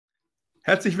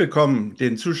Herzlich willkommen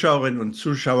den Zuschauerinnen und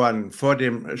Zuschauern vor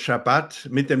dem Schabbat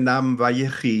mit dem Namen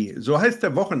Wajechi. So heißt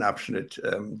der Wochenabschnitt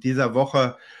dieser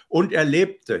Woche. Und er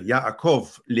lebte,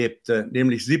 Jakob lebte,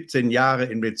 nämlich 17 Jahre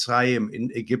in Mitzrayim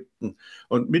in Ägypten.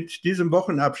 Und mit diesem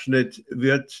Wochenabschnitt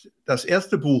wird das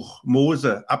erste Buch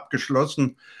Mose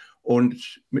abgeschlossen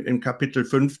und im Kapitel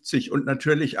 50 und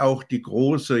natürlich auch die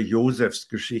große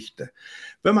Josefsgeschichte.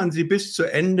 Wenn man sie bis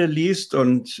zu Ende liest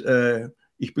und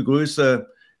ich begrüße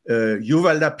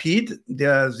Yuval Lapid,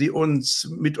 der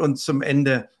mit uns zum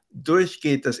Ende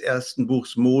durchgeht des ersten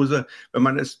Buchs Mose. Wenn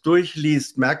man es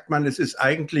durchliest, merkt man, es ist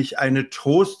eigentlich eine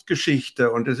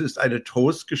Trostgeschichte und es ist eine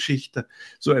Trostgeschichte,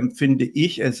 so empfinde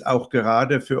ich es auch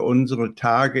gerade für unsere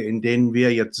Tage, in denen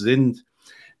wir jetzt sind.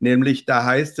 Nämlich, da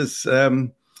heißt es,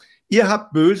 ihr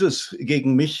habt Böses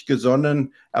gegen mich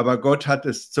gesonnen, aber Gott hat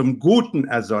es zum Guten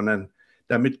ersonnen,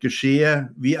 damit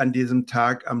geschehe, wie an diesem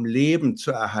Tag am Leben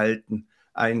zu erhalten,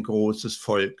 ein großes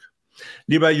Volk.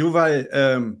 Lieber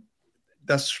Yuval,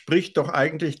 das spricht doch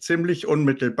eigentlich ziemlich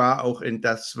unmittelbar auch in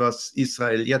das, was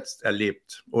Israel jetzt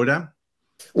erlebt, oder?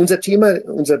 Unser Thema,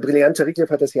 unser brillanter Rickleff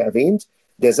hat das ja erwähnt,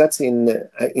 der Satz in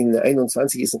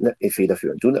 21 ist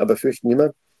federführend. Du aber fürchten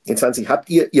nimmer, in 20 habt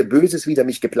ihr Böses wider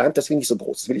mich geplant, das finde ich so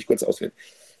groß, das will ich kurz ausführen.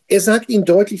 Er sagt ihnen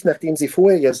deutlich, nachdem sie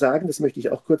vorher ja sagen, das möchte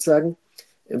ich auch kurz sagen,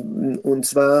 und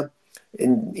zwar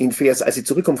in Vers, als sie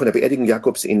zurückkommen von der Beerdigung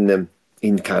Jakobs in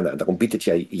Kanaan. Darum bittet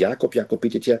ja Jakob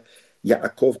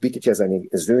bittet ja seine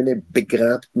Söhne,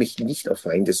 begrabt mich nicht auf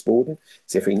Feindesboden.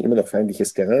 Ist ja für ihn immer noch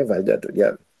feindliches Terrain, weil da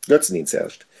ja Götzendienst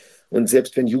herrscht. Und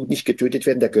selbst wenn Juden nicht getötet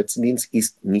werden, der Götzendienst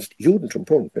ist nicht Judentum,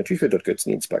 Punkt. Natürlich wird dort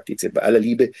Götzendienst praktiziert. Bei aller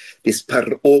Liebe des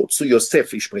Paro zu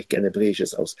Josef, ich spreche gerne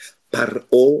Hebräisches aus,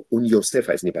 Paro und Josef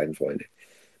heißen die beiden Freunde.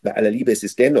 Bei aller Liebe, es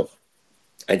ist dennoch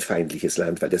ein feindliches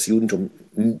Land, weil das Judentum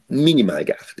minimal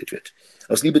geachtet wird.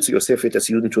 Aus Liebe zu Josef wird das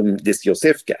Judentum des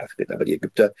Josef geachtet, aber die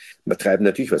Ägypter betreiben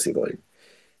natürlich, was sie wollen.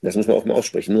 Das muss man auch mal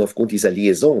aussprechen. Nur aufgrund dieser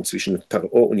Liaison zwischen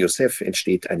Paro und Josef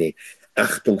entsteht eine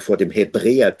Achtung vor dem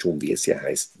Hebräertum, wie es ja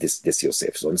heißt, des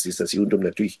Josef. Sonst ist das Judentum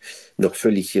natürlich noch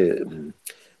völlig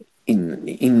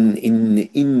indiskret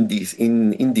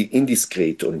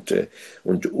und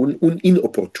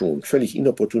inopportun, völlig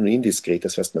inopportun und indiskret,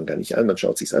 das fasst man gar nicht an, man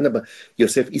schaut sich's an, aber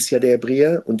Josef ist ja der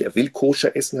Hebräer und er will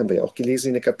koscher essen, haben wir ja auch gelesen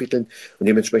in den Kapiteln, und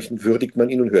dementsprechend würdigt man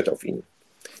ihn und hört auf ihn.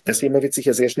 Das Thema wird sich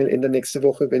ja sehr schnell ändern nächste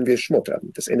Woche, wenn wir Schmott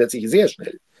haben. Das ändert sich sehr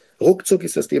schnell. Ruckzuck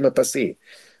ist das Thema passé.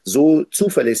 So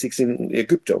zuverlässig sind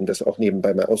Ägypter, um das auch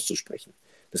nebenbei mal auszusprechen.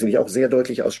 Das will ich auch sehr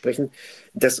deutlich aussprechen,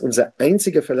 dass unser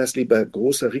einziger Verlass, lieber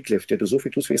großer Rickleff, der du so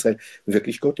viel tust für Israel,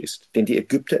 wirklich Gott ist. Denn die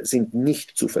Ägypter sind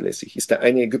nicht zuverlässig. Ist der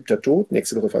eine Ägypter tot?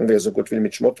 Nächste Woche fangen wir ja, so Gott will,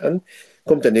 mit Schmott an.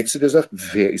 Kommt der nächste, der sagt,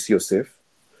 wer ist Josef?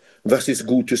 Was ist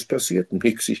Gutes passiert?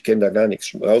 Nix, ich kenne da gar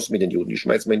nichts. Raus mit den Juden, die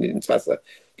schmeißen wir ins Wasser,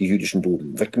 die jüdischen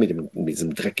Buben. Weg mit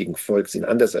diesem dreckigen Volk, sind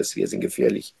anders als wir, sind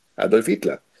gefährlich. Adolf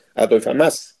Hitler, Adolf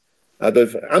Hamas,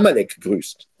 Adolf Amalek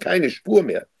grüßt. Keine Spur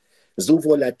mehr. So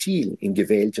volatil in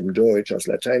gewähltem Deutsch aus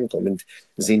Latein kommend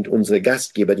sind unsere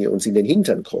Gastgeber, die uns in den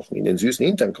Hintern krochen, in den süßen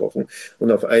Hintern krochen. Und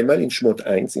auf einmal in Schmott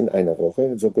 1 in einer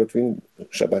Woche, so Gott will,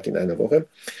 Schabbat in einer Woche,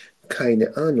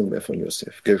 keine Ahnung mehr von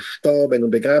Josef. Gestorben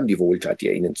und begraben, die Wohltat, die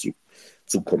er ihnen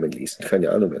zukommen ließ. Keine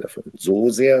Ahnung mehr davon. So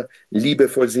sehr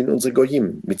liebevoll sind unsere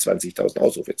Goyim mit 20.000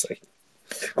 Ausrufezeichen.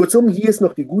 Kurzum, hier ist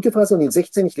noch die gute Fassung in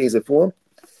 16, ich lese vor,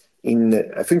 in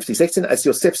 50, 16, als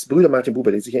Josefs Brüder, Martin Buber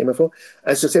lese ich ja immer vor,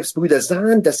 als Josefs Brüder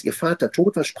sahen, dass ihr Vater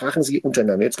tot war, sprachen sie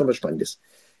untereinander. Jetzt kommt was Spannendes.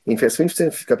 In Vers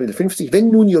 15, Kapitel 50, wenn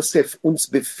nun Josef uns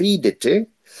befehdete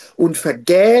und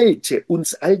vergällte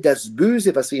uns all das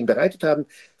Böse, was wir ihm bereitet haben,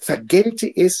 vergällte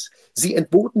es, sie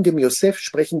entboten dem Josef,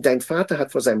 sprechend, dein Vater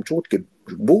hat vor seinem Tod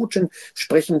geboten,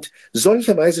 sprechend,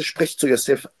 solcherweise spricht zu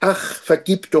Josef, ach,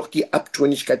 vergib doch die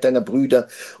Abtrünnigkeit deiner Brüder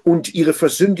und ihre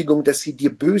Versündigung, dass sie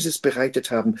dir Böses bereitet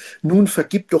haben. Nun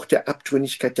vergib doch der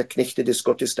Abtrünnigkeit der Knechte des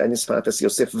Gottes deines Vaters.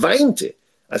 Josef weinte,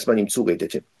 als man ihm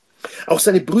zuredete. Auch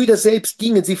seine Brüder selbst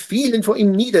gingen, sie fielen vor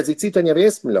ihm nieder, sie zittern ja wie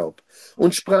Espenlaub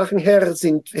und sprachen, Herr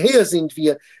sind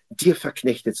wir, dir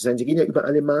verknechtet zu sein. Sie gehen ja über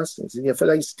alle Maßen, sie sind ja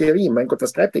voller Hysterie. Mein Gott,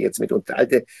 was treibt er jetzt mit uns?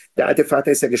 Der alte Vater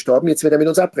ist ja gestorben, jetzt wird er mit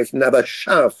uns abbrechen, aber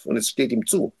scharf, und es steht ihm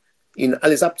zu, ihn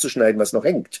alles abzuschneiden, was noch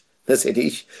hängt. Das hätte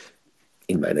ich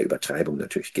in meiner Übertreibung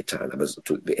natürlich getan, aber so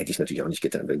hätte ich natürlich auch nicht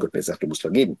getan, wenn Gott mir sagt, du musst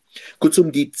vergeben.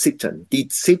 Kurzum, die zittern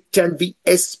wie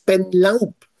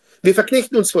Espenlaub. Wir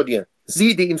verknechten uns vor dir.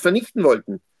 Sie, die ihn vernichten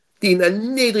wollten, die ihn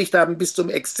erniedrigt haben bis zum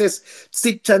Exzess,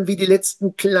 zittern wie die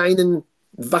letzten kleinen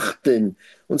Wachteln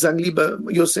und sagen, lieber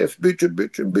Josef, bitte,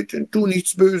 tu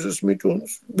nichts Böses mit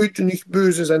uns, bitte nicht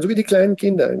böse sein, so wie die kleinen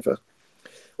Kinder einfach.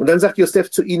 Und dann sagt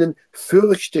Josef zu ihnen,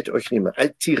 fürchtet euch nicht mehr.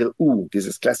 Al-Tir'u,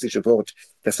 dieses klassische Wort,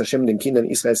 das Hashem den Kindern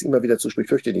Israels immer wieder zuspricht,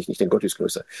 fürchte dich nicht, denn Gott ist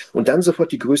größer. Und dann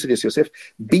sofort die Größe des Josef,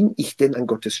 bin ich denn an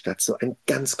Gottes Statt? So ein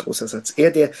ganz großer Satz.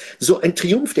 Er, der so einen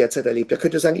Triumph derzeit erlebt, der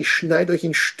könnte sagen, ich schneide euch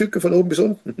in Stücke von oben bis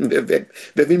unten. Wer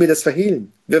will mir das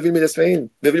verhehlen? Wer will mir das verhehlen?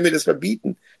 Wer will mir das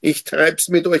verbieten? Ich treib's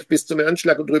mit euch bis zum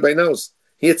Anschlag und drüber hinaus.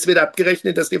 Jetzt wird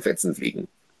abgerechnet, dass die Fetzen fliegen.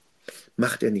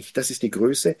 Macht er nicht. Das ist die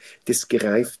Größe des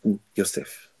gereiften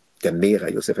Josef. Der Mera,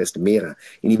 Josef heißt Mera.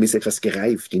 In ihm ist etwas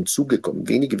gereift, hinzugekommen.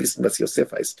 Wenige wissen, was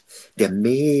Josef heißt. Der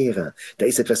Mera, da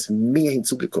ist etwas mehr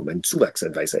hinzugekommen, ein Zuwachs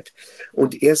an Weisheit.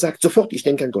 Und er sagt sofort, ich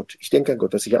denke an Gott,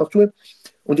 was ich auch tue.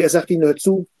 Und er sagt ihnen, hört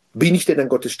zu, bin ich denn an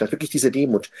Gottes Statt? Wirklich diese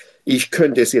Demut. Ich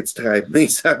könnte es jetzt treiben.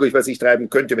 Ich sage euch, was ich treiben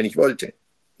könnte, wenn ich wollte.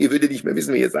 Ihr würdet nicht mehr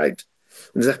wissen, wer ihr seid.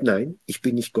 Und er sagt, nein, ich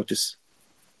bin nicht Gottes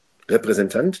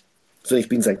Repräsentant, sondern ich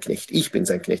bin sein Knecht. Ich bin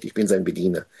sein Knecht, ich bin sein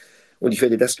Bediener. Und ich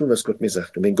werde das tun, was Gott mir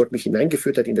sagt. Und wenn Gott mich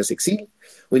hineingeführt hat in das Exil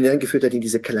und hineingeführt hat in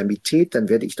diese Kalamität, dann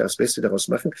werde ich das Beste daraus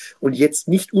machen und jetzt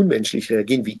nicht unmenschlich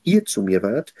reagieren, wie ihr zu mir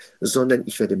wart, sondern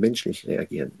ich werde menschlich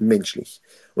reagieren. Menschlich.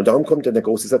 Und darum kommt dann der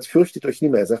große Satz, fürchtet euch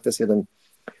nimmer. Er sagt das ja dann,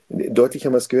 deutlich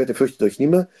haben wir es gehört, er fürchtet euch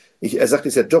nimmer. Er sagt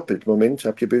es ja doppelt. Moment,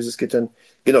 habt ihr Böses getan?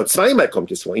 Genau, zweimal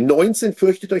kommt es vor. In 19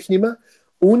 fürchtet euch nimmer.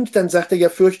 Und dann sagt er ja,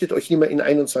 fürchtet euch nimmer in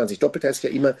 21. Doppelt heißt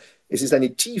ja immer, es ist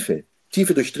eine tiefe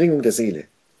Durchdringung der Seele.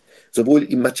 Sowohl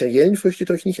im Materiellen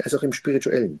fürchtet euch nicht, als auch im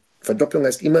Spirituellen. Verdopplung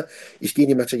heißt immer, ich gehe in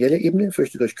die materielle Ebene,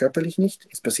 fürchtet euch körperlich nicht,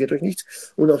 es passiert euch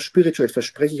nichts. Und auch spirituell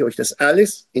verspreche ich euch, dass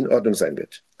alles in Ordnung sein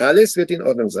wird. Alles wird in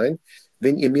Ordnung sein,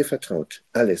 wenn ihr mir vertraut.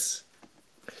 Alles.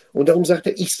 Und darum sagt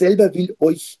er, ich selber will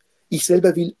euch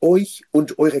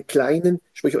und eure Kleinen,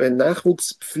 sprich euren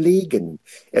Nachwuchs, pflegen.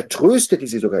 Er tröstete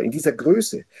sie sogar in dieser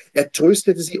Größe. Er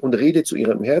tröstete sie und redet zu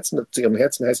ihrem Herzen. Zu ihrem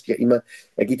Herzen heißt ja immer,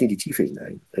 er geht in die Tiefe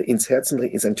hinein. Ins Herzen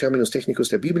ist ein Terminus technicus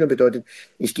der Bibel und bedeutet,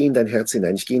 ich gehe in dein Herz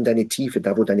hinein, ich gehe in deine Tiefe,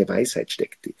 da wo deine Weisheit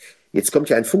steckt. Jetzt kommt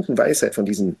ja ein Funken Weisheit von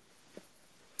diesen,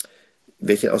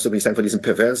 welche Ausdruck will ich sagen, von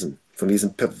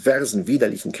diesen perversen,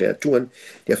 widerlichen Kreaturen,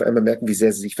 die auf einmal merken, wie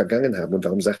sehr sie sich vergangen haben. Und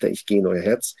darum sagt er, ich gehe in euer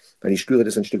Herz, weil ich spüre,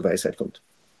 dass ein Stück Weisheit kommt.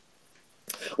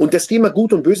 Und das Thema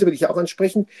Gut und Böse will ich auch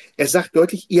ansprechen. Er sagt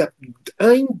deutlich, ihr habt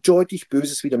eindeutig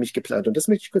Böses wider mich geplant. Und das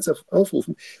möchte ich kurz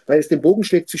aufrufen, weil es den Bogen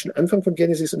schlägt zwischen Anfang von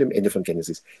Genesis und dem Ende von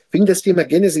Genesis. Fing das Thema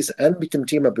Genesis an mit dem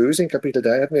Thema Böse. In Kapitel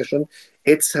 3 hatten wir ja schon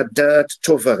Etz Hadat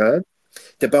Tovara,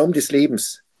 der Baum des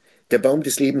Lebens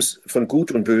von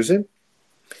Gut und Böse.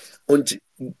 Und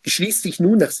schließt sich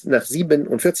nun nach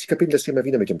 47 Kapiteln das Thema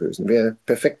wieder mit dem Bösen. Wer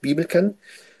perfekt Bibel kann,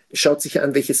 schaut sich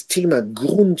an, welches Thema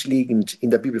grundlegend in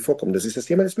der Bibel vorkommt. Das ist das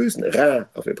Thema des Bösen. Ra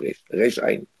auf Hebräisch, Resh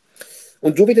ein.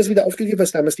 Und so wird das wieder aufgegriffen,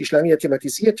 was damals die Schlange ja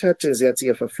thematisiert hat. Sie hat sie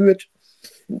ja verführt,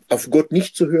 auf Gott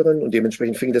nicht zu hören. Und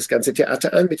dementsprechend fing das ganze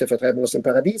Theater an mit der Vertreibung aus dem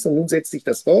Paradies. Und nun setzt sich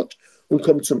das fort und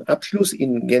kommt zum Abschluss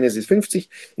in Genesis 50,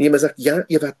 in dem er sagt, ja,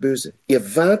 ihr wart böse.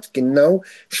 Ihr wart genau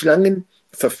Schlangen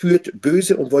verführt,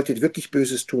 böse und wolltet wirklich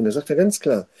Böses tun. Da sagt er ganz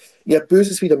klar, ihr habt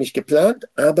Böses wider mich geplant,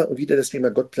 aber, und wieder das Thema,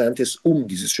 Gott plant es um,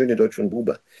 dieses schöne Deutsch von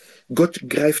Buber. Gott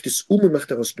greift es um und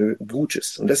macht daraus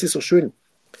Gutes. Und das ist so schön,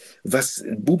 was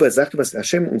Buber sagt, was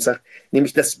Hashem uns sagt,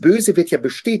 nämlich das Böse wird ja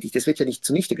bestätigt, es wird ja nicht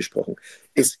zunichte gesprochen.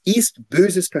 Es ist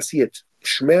Böses passiert,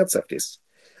 Schmerzhaftes.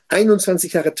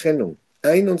 21 Jahre Trennung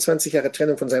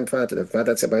von seinem Vater. Der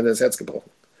Vater hat es ja beinahe das Herz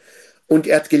gebrochen. Und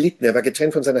er hat gelitten, er war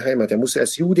getrennt von seiner Heimat. Er musste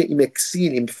als Jude im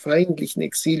Exil, im feindlichen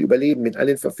Exil überleben, mit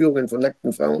allen Verführungen von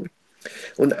nackten Frauen.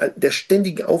 Und der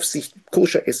ständigen Aufsicht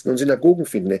koscher essen und Synagogen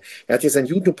finden. Er hat ja sein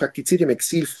Judentum praktiziert im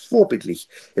Exil vorbildlich.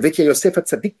 Er wird ja Josef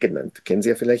HaTzadik genannt. Kennen Sie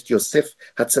ja vielleicht Josef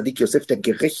HaTzadik, Josef der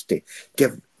Gerechte,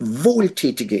 der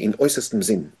Wohltätige in äußerstem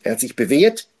Sinn. Er hat sich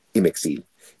bewährt im Exil,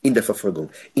 in der Verfolgung,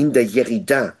 in der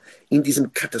Jerida, in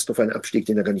diesem katastrophalen Abstieg,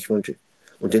 den er gar nicht wollte.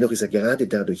 Und dennoch ist er gerade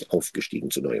dadurch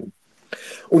aufgestiegen zu Neuem.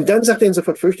 Und dann sagt er ihnen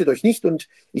sofort, fürchtet euch nicht und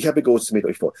ich habe Großes mit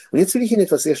euch vor. Und jetzt will ich Ihnen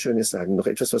etwas sehr Schönes sagen, noch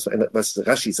etwas, was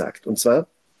Rashi sagt. Und zwar,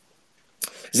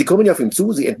 sie kommen ja auf ihn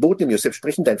zu, sie entboten ihm Josef,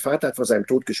 sprechen, dein Vater hat vor seinem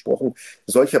Tod gesprochen,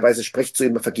 solcherweise sprecht zu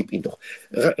ihm, vergib ihn doch.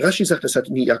 Rashi sagt, das hat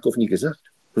Jakob nie gesagt.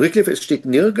 Wycliffe, es steht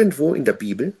nirgendwo in der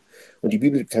Bibel, und die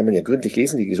Bibel kann man ja gründlich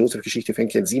lesen, die Josef-Geschichte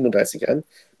fängt ja in 37 an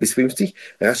bis 50.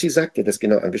 Rashi sagt, er hat das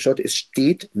genau angeschaut, es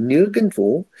steht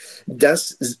nirgendwo,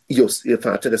 dass ihr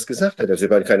Vater das gesagt hat. Also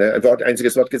er hat kein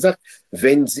einziges Wort gesagt.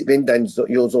 Wenn dein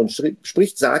Sohn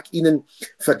spricht, sag ihnen,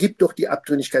 vergib doch die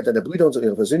Abtrünnigkeit deiner Brüder und so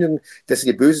ihre Versöhnung, dass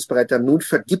sie dir Böses bereit haben. Nun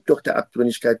vergib doch der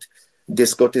Abtrünnigkeit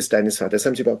des Gottes deines Vaters. Das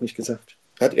haben sie überhaupt nicht gesagt.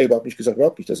 Hat er überhaupt nicht gesagt,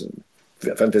 überhaupt nicht. Das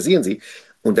fantasieren sie.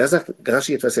 Und da sagt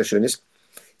Rashi etwas sehr Schönes.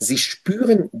 Sie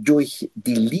spüren durch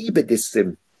die Liebe des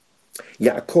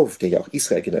Jakob, der ja auch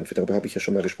Israel genannt wird, darüber habe ich ja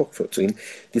schon mal gesprochen zu Ihnen,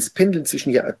 das Pendeln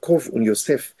zwischen Jakob und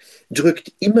Josef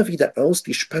drückt immer wieder aus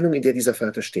die Spannung, in der dieser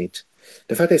Vater steht.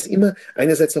 Der Vater ist immer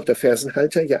einerseits noch der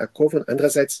Fersenhalter, Jakob, und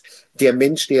andererseits der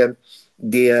Mensch,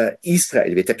 der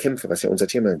Israel wird, der Kämpfer, was ja unser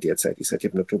Thema in der Zeit ist, seit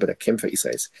dem Oktober, der Kämpfer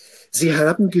Israels. Sie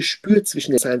haben gespürt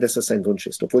zwischen den Zeilen, dass das sein Wunsch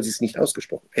ist, obwohl er es nicht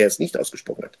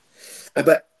ausgesprochen hat.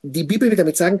 Aber die Bibel will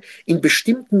damit sagen, in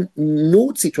bestimmten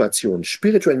Notsituationen,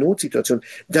 spirituellen Notsituationen,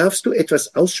 darfst du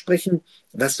etwas aussprechen,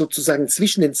 was sozusagen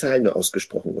zwischen den Zeilen nur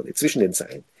ausgesprochen wurde, zwischen den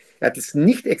Zeilen. Er hat es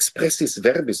nicht expressis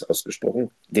verbis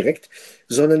ausgesprochen, direkt,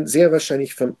 sondern sehr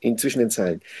wahrscheinlich zwischen den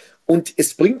Zeilen. Und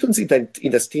es bringt uns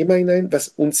in das Thema hinein, was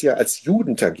uns ja als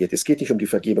Juden tangiert. Es geht nicht um die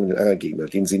Vergebung den anderen gegenüber,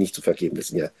 denen sie nicht zu vergeben.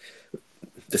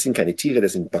 Das sind keine Tiere,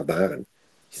 das sind Barbaren.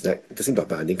 Das sind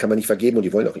Barbaren, denen kann man nicht vergeben und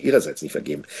die wollen auch ihrerseits nicht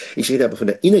vergeben. Ich rede aber von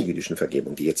der innerjüdischen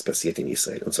Vergebung, die jetzt passiert in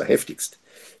Israel, und zwar heftigst.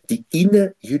 Die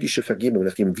innerjüdische Vergebung,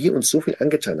 nachdem wir uns so viel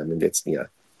angetan haben im letzten Jahr,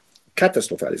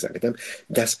 katastrophales angetan haben,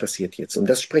 das passiert jetzt. Und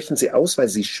das sprechen sie aus, weil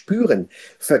sie spüren,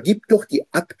 vergib doch die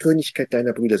Abtrünnigkeit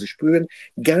deiner Brüder. Sie spüren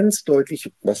ganz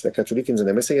deutlich, was der Katholik in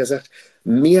seiner Messe ja sagt,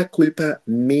 mehr Culpa,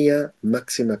 mehr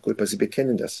Maxima Culpa. Sie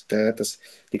bekennen das. Da hat das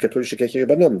die katholische Kirche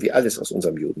übernommen, wie alles aus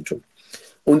unserem Judentum.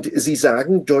 Und sie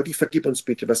sagen deutlich, vergib uns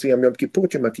bitte, was wir am Yom Kippur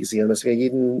thematisieren, was wir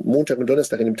jeden Montag und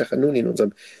Donnerstag in dem Tachanun in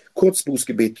unserem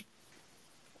Kurzbußgebet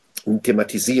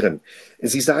thematisieren.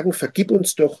 Sie sagen, vergib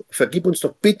uns doch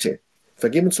bitte,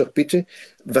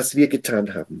 was wir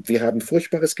getan haben. Wir haben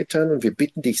Furchtbares getan und wir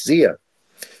bitten dich sehr,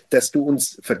 dass du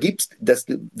uns vergibst,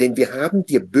 denn wir haben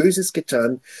dir Böses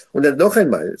getan. Und dann noch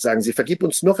einmal sagen sie, vergib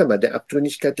uns noch einmal der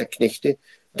Abtrünnigkeit der Knechte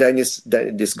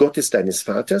des Gottes deines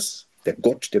Vaters. Der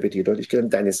Gott, der wird hier deutlich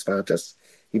genannt, deines Vaters.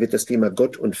 Hier wird das Thema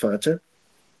Gott und Vater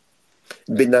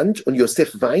benannt. Und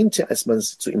Josef weinte, als man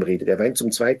zu ihm redet. Er weint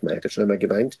zum zweiten Mal. Er hat schon einmal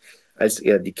geweint, als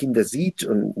er die Kinder sieht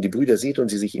und die Brüder sieht und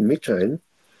sie sich ihm mitteilen.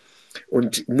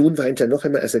 Und nun weint er noch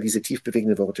einmal, als er diese tief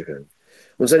bewegenden Worte hört.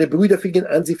 Und seine Brüder fielen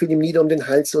an, sie fielen ihm nieder um den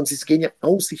Hals und sie gehen ja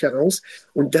aus sich heraus.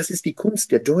 Und das ist die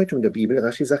Kunst der Deutung der Bibel.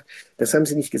 Rashi sagt, das haben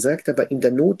sie nicht gesagt, aber in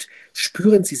der Not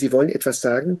spüren sie wollen etwas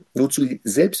sagen, wozu sie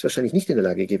selbst wahrscheinlich nicht in der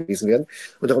Lage gewesen wären.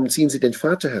 Und darum ziehen sie den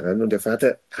Vater heran. Und der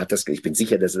Vater hat das, ich bin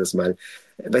sicher, dass er das mal,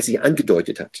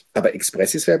 angedeutet hat. Aber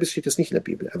expressis verbis steht das nicht in der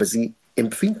Bibel. Aber sie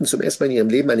empfinden zum ersten Mal in ihrem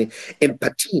Leben eine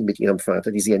Empathie mit ihrem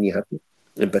Vater, die sie ja nie hatten.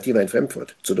 Empathie war ein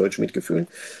Fremdwort, zu Deutsch Mitgefühl.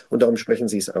 Und darum sprechen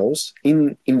sie es aus,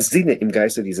 im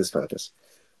Geiste dieses Vaters.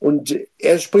 Und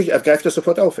er greift das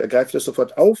sofort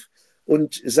auf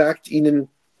und sagt ihnen,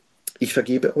 ich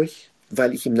vergebe euch,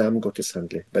 weil ich im Namen Gottes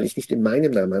handle, weil ich nicht in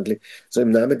meinem Namen handle,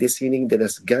 sondern im Namen desjenigen, der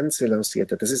das Ganze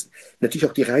lanciert hat. Das ist natürlich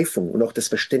auch die Reifung und auch das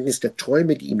Verständnis der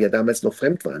Träume, die ihm ja damals noch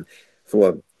fremd waren,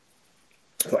 vor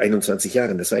 21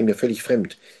 Jahren. Das war ihm ja völlig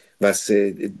fremd, was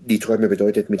die Träume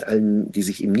bedeutet mit allen, die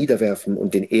sich ihm niederwerfen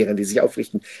und den Ehren, die sich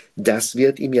aufrichten. Das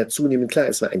wird ihm ja zunehmend klar.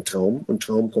 Es war ein Traum und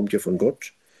Traum kommt ja von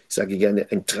Gott. Ich sage gerne,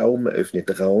 ein Traum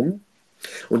eröffnet Raum.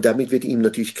 Und damit wird ihm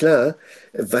natürlich klar,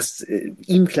 was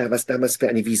damals für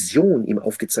eine Vision ihm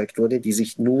aufgezeigt wurde, die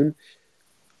sich nun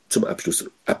zum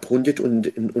Abschluss abrundet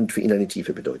und für ihn eine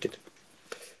Tiefe bedeutet.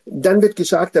 Dann wird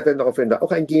gesagt, darauf werden wir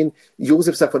auch eingehen,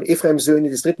 Josef sagt von Ephraims Söhne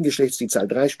des dritten Geschlechts, die Zahl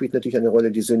 3 spielt natürlich eine Rolle,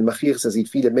 die Söhne Machirs, er sieht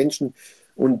viele Menschen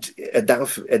und er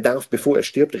darf, bevor er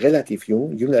stirbt, relativ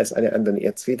jung, jünger als alle anderen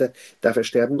Erzväter, darf er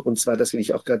sterben, und zwar, das will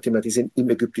ich auch gerade thematisieren,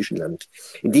 im ägyptischen Land.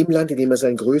 In dem Land, in dem er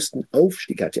seinen größten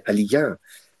Aufstieg hatte, Aliyah,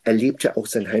 erlebte er auch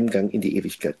seinen Heimgang in die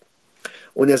Ewigkeit.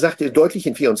 Und er sagte deutlich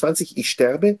in 24, ich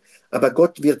sterbe, aber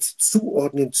Gott wird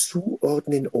zuordnen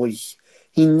euch.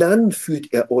 Hinan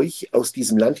führt er euch aus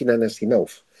diesem Land, hinan heißt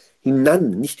hinauf.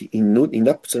 Hinan, nicht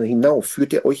hinab, sondern hinauf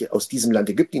führt er euch aus diesem Land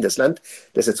Ägypten in das Land,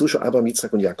 das er zuschaut, Abraham,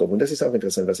 Yitzchak und Jakob. Und das ist auch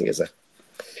interessant, was er hier sagt.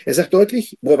 Er sagt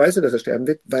deutlich, woher weiß er, dass er sterben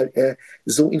wird? Weil er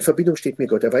so in Verbindung steht mit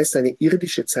Gott. Er weiß, seine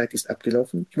irdische Zeit ist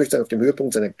abgelaufen. Ich möchte sagen, auf dem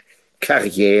Höhepunkt seiner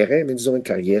Karriere, wenn Sie so eine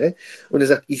Karriere. Und er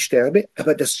sagt, ich sterbe,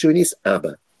 aber das Schöne ist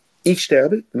aber. Ich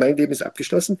sterbe, mein Leben ist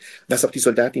abgeschlossen. Was auch die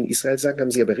Soldaten in Israel sagen,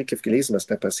 haben Sie aber Rikef gelesen, was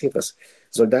da passiert, was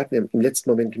Soldaten im letzten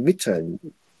Moment mitteilen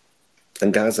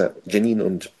an Gaza, Jenin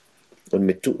und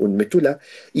Metula.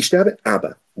 Ich sterbe,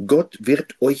 aber Gott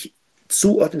wird euch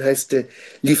zuordnen, heißt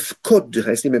Lifkod,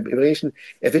 heißt im Hebräischen,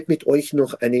 er wird mit euch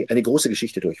noch eine große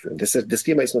Geschichte durchführen. Das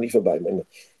Thema ist noch nicht vorbei.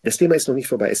 Das Thema ist noch nicht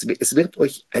vorbei. Es wird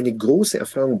euch eine große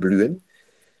Erfahrung blühen,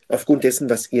 aufgrund dessen,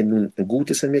 was ihr nun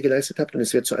Gutes an mir geleistet habt. Und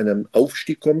es wird zu einem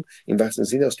Aufstieg kommen, im wahrsten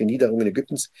Sinne aus den Niederungen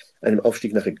Ägyptens, einem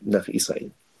Aufstieg nach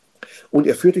Israel. Und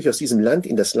er führt euch aus diesem Land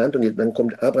in das Land, und dann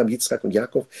kommt Abraham, Yitzchak und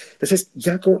Jakob. Das heißt,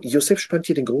 Josef spannt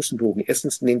hier den großen Bogen.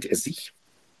 Erstens nennt er sich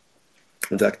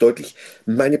und sagt deutlich,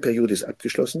 meine Periode ist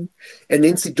abgeschlossen. Er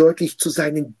nennt sie deutlich zu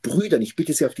seinen Brüdern. Ich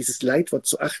bitte Sie, auf dieses Leitwort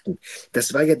zu achten.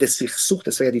 Das war ja das Sichsuch,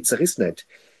 das war ja die Zerrissenheit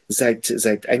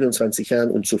seit 21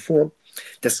 Jahren und zuvor,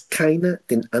 dass keiner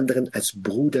den anderen als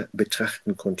Bruder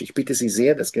betrachten konnte. Ich bitte Sie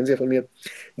sehr, das kennen Sie ja von mir,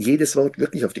 jedes Wort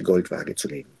wirklich auf die Goldwaage zu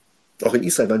legen. Auch in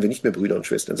Israel waren wir nicht mehr Brüder und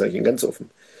Schwestern, sage ich Ihnen ganz offen.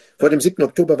 Vor dem 7.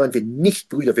 Oktober waren wir nicht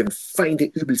Brüder, wir waren Feinde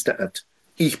übelster Art.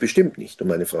 Ich bestimmt nicht und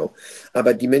meine Frau.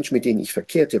 Aber die Menschen, mit denen ich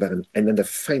verkehrte, waren einander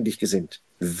feindlich gesinnt.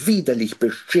 Widerlich,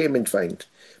 beschämend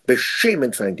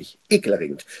feindlich,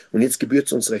 ekelerregend. Und jetzt gebührt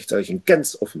es uns recht, sage ich Ihnen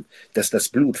ganz offen, dass das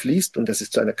Blut fließt und dass es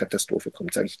zu einer Katastrophe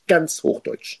kommt, sage ich ganz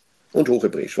hochdeutsch und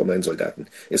hochhebräisch vor meinen Soldaten.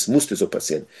 Es musste so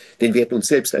passieren, denn wir hätten uns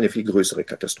selbst eine viel größere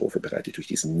Katastrophe bereitet durch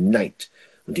diesen Neid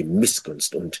und die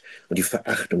Missgunst und die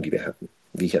Verachtung, die wir hatten,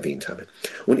 wie ich erwähnt habe.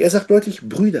 Und er sagt deutlich,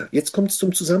 Brüder, jetzt kommt es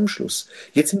zum Zusammenschluss.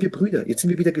 Jetzt sind wir Brüder, jetzt sind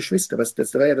wir wieder Geschwister.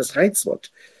 Das war ja das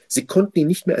Reizwort. Sie konnten ihn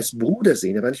nicht mehr als Bruder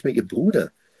sehen, er war nicht mehr ihr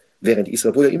Bruder, während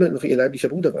Israel, obwohl er immer noch ihr leiblicher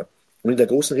Bruder war. Und in der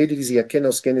großen Rede, die Sie ja kennen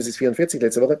aus Genesis 44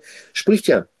 letzte Woche, spricht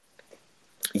ja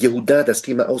Jehuda das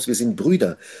Thema aus, wir sind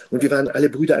Brüder. Und wir waren alle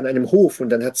Brüder an einem Hof. Und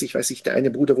dann hat sich, weiß ich, der eine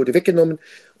Bruder wurde weggenommen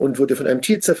und wurde von einem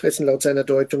Tier zerfressen, laut seiner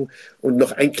Deutung. Und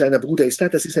noch ein kleiner Bruder ist da.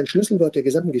 Das ist ein Schlüsselwort der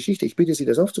gesamten Geschichte. Ich bitte Sie,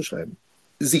 das aufzuschreiben.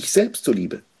 Sich selbst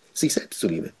zuliebe. Sich selbst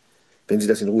zuliebe. Wenn Sie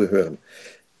das in Ruhe hören.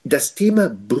 Das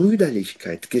Thema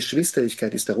Brüderlichkeit,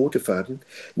 Geschwisterlichkeit ist der rote Faden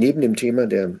neben dem Thema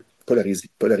der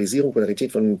Polarisierung,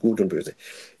 Polarität von Gut und Böse.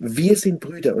 Wir sind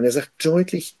Brüder. Und er sagt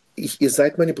deutlich, ihr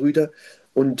seid meine Brüder.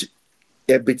 Und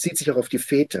er bezieht sich auch auf die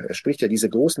Väter. Er spricht ja, diese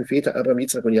großen Väter, Abraham,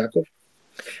 Isaak und Jakob,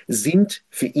 sind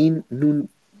für ihn nun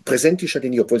präsentischer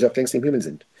denn je, obwohl sie auch längst im Himmel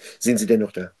sind. Sind sie denn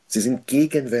noch da? Sie sind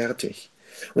gegenwärtig.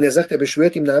 Und er sagt, er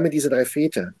beschwört im Namen dieser 3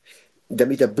 Väter,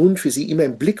 damit der Bund für sie immer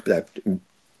im Blick bleibt.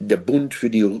 Der Bund für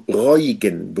die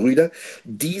reuigen Brüder.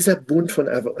 Dieser Bund von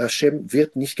Hashem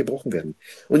wird nicht gebrochen werden.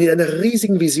 Und in einer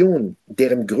riesigen Vision,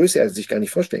 deren Größe er sich gar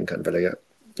nicht vorstellen kann, weil er ja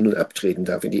nun abtreten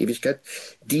darf in die Ewigkeit,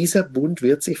 dieser Bund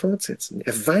wird sich fortsetzen.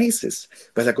 Er weiß es,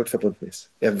 weil er Gott verbunden ist.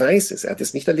 Er weiß es, er hat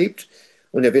es nicht erlebt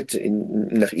und er wird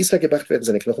nach Israel gebracht werden.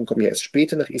 Seine Knochen kommen ja erst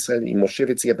später nach Israel. In Moschee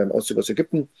wird sie ja beim Auszug aus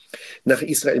Ägypten nach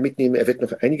Israel mitnehmen. Er wird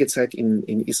noch einige Zeit in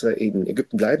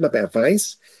Ägypten bleiben, aber er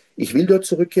weiß, ich will dort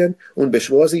zurückkehren und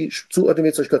beschwor sie, zuordnen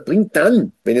wir zu euch Gott, bringt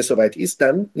dann, wenn es soweit ist,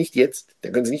 dann, nicht jetzt,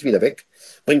 dann können sie nicht wieder weg,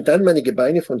 bringt dann meine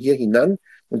Gebeine von hier hinan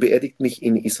und beerdigt mich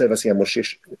in Israel, was ja Moschee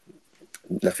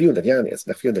nach 400 Jahren erst,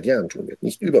 nach 400 Jahren tun wird.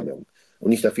 Nicht übermorgen.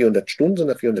 Und nicht nach 400 Stunden,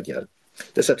 sondern nach 400 Jahren.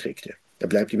 Das erträgt er. Er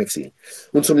bleibt im Exil.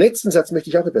 Und zum letzten Satz möchte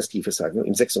ich auch etwas Tiefes sagen,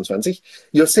 im 26.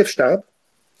 Josef starb.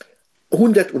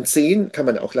 110 kann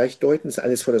man auch leicht deuten, ist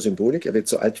alles voller Symbolik. Er wird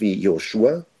so alt wie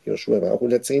Joshua. Joshua war auch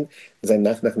 110, sein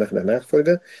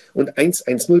Nachfolger. Und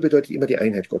 110 bedeutet immer die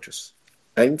Einheit Gottes.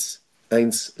 110.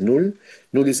 0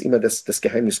 ist immer das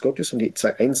Geheimnis Gottes und die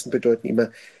 2 Einsen bedeuten immer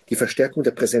die Verstärkung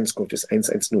der Präsenz Gottes.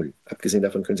 110. Abgesehen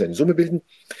davon können Sie eine Summe bilden.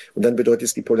 Und dann bedeutet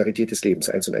es die Polarität des Lebens.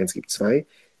 1 und 1 gibt 2.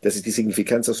 Das ist die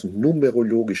Signifikanz aus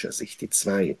numerologischer Sicht, die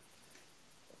 2.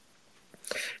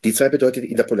 Die 2 bedeutet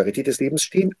in der Polarität des Lebens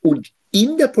stehen und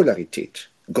in der Polarität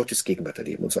Gottes Gegenwart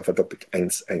erleben, und zwar verdoppelt.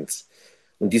 1.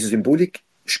 Und diese Symbolik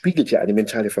spiegelt ja eine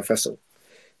mentale Verfassung.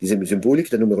 Diese Symbolik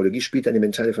der Numerologie spielt eine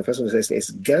mentale Verfassung. Das heißt, er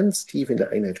ist ganz tief in der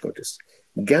Einheit Gottes.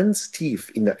 Ganz tief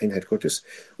in der Einheit Gottes.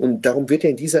 Und darum wird er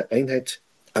in dieser Einheit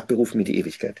abberufen in die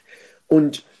Ewigkeit.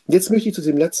 Und jetzt möchte ich zu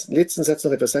dem letzten Satz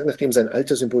noch etwas sagen, nachdem sein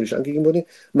Alter symbolisch angegeben wurde.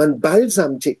 Man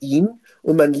balsamte ihn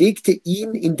und man legte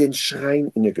ihn in den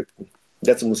Schrein in Ägypten.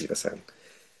 Dazu muss ich was sagen.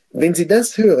 Wenn Sie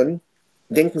das hören,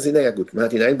 denken Sie, naja gut, man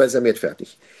hat ihn einbalsamiert,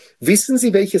 fertig. Wissen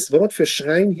Sie, welches Wort für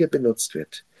Schrein hier benutzt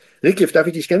wird? Rickliff, darf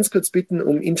ich dich ganz kurz bitten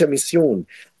um Intermission?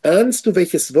 Ahnst du,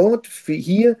 welches Wort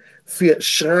für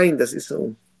Schrein, das ist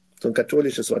so ein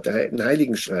katholisches Wort, ein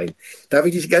Heiligenschrein. Darf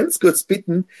ich dich ganz kurz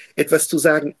bitten, etwas zu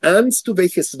sagen? Ahnst du,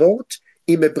 welches Wort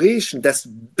im Hebräischen das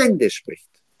Bände spricht?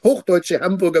 Hochdeutsche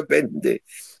Hamburger Bände.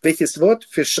 Welches Wort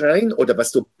für Schrein oder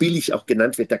was so billig auch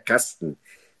genannt wird, der Kasten,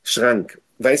 Schrank.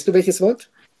 Weißt du, welches Wort?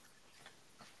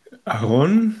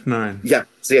 Aaron? Nein. Ja,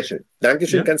 sehr schön.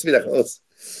 Dankeschön, ja. Kannst wieder raus.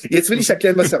 Jetzt will ich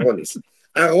erklären, was Aaron ist.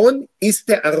 Aaron ist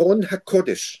der Aaron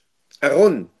HaKodesh.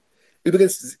 Aaron,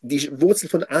 übrigens die Wurzel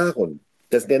von Aaron.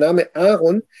 Der Name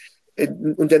Aaron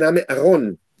und der Name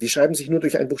Aaron, die schreiben sich nur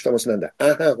durch einen Buchstaben auseinander.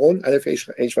 Aaron, Aleph,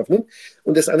 Resh, Nun.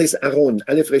 Und das andere ist Aaron,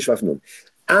 Aleph, Resh, Nun.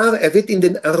 Er wird in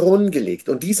den Aaron gelegt.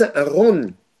 Und dieser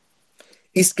Aaron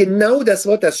ist genau das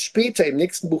Wort, das später im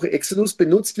nächsten Buch Exodus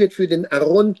benutzt wird für den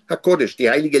Aaron HaKodesh, die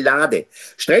heilige Lade.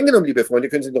 Streng genommen, liebe Freunde,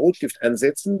 können Sie den Rotstift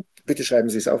ansetzen. Bitte schreiben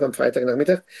Sie es auf am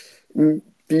Freitagnachmittag.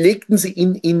 Legten Sie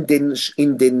ihn in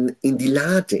die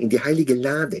Lade, in die heilige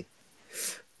Lade.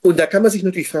 Und da kann man sich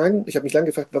natürlich fragen, ich habe mich lange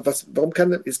gefragt, warum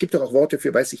es gibt doch auch Worte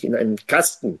für, weiß ich, in einem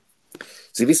Kasten.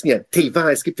 Sie wissen ja,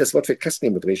 Teva, es gibt das Wort für Kasten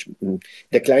im Hebräischen.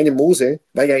 Der kleine Mose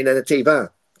war ja in einer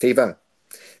Teva. Teva.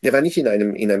 Der war nicht in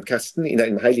einem Kasten, in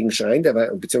einem heiligen Schrein,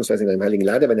 beziehungsweise in einem heiligen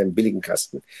Lader, der war in einem billigen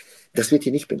Kasten. Das wird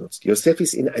hier nicht benutzt. Josef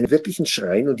ist in einem wirklichen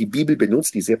Schrein und die Bibel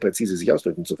benutzt, die sehr präzise sich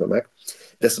ausdrücken zu vermag,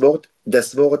 das Wort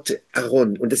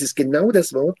Aaron. Und das ist genau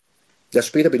das Wort, das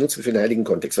später benutzt wird für den heiligen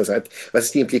Kontext. Was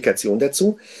ist die Implikation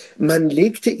dazu? Man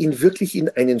legte ihn wirklich in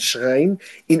einen Schrein,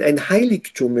 in ein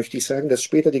Heiligtum, möchte ich sagen, das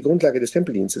später die Grundlage des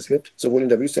Tempeldienstes wird, sowohl in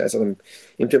der Wüste als auch im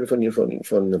Tempel von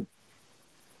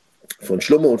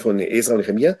Schlomo und von Esra und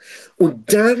Nehemia.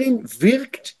 Und darin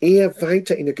wirkt er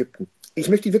weiter in Ägypten. Ich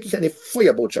möchte ihm wirklich eine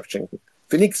Feuerbotschaft schenken.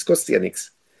 Für nichts kostet ja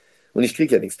nichts. Und ich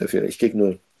kriege ja nichts dafür. Ich kriege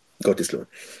nur Gotteslohn.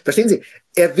 Verstehen Sie?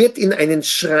 Er wird in einen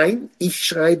Schrein, ich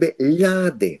schreibe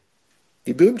Lade.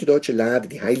 Die berühmte deutsche Lade,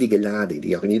 die heilige Lade,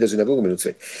 die auch in jeder Synagoge benutzt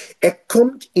wird. Er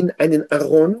kommt in einen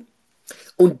Aaron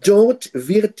und dort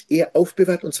wird er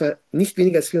aufbewahrt, und zwar nicht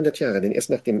weniger als 400 Jahre, denn erst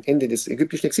nach dem Ende des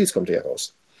ägyptischen Exils kommt er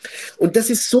heraus. Und das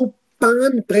ist so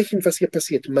bahnbrechend, was hier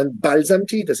passiert. Man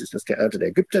balsamt ihn, das ist das Theater der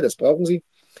Ägypter, das brauchen sie.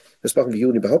 Das brauchen wir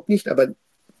Juden überhaupt nicht, aber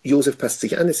Josef passt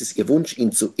sich an. Es ist ihr Wunsch,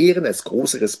 ihn zu ehren als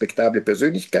große, respektable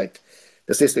Persönlichkeit.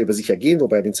 Das lässt er über sich ergehen,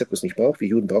 wobei er den Zirkus nicht braucht. Wir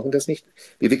Juden brauchen das nicht.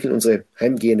 Wir wickeln unsere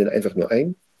Heimgehenden einfach nur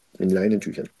ein, in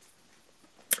Leinentüchern.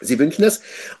 Sie wünschen das.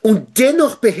 Und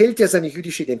dennoch behält er seine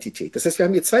jüdische Identität. Das heißt, wir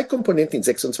haben hier zwei Komponenten in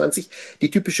 26,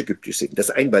 die typisch ägyptisch sind. Das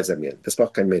Einbalsamieren, das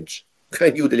braucht kein Mensch.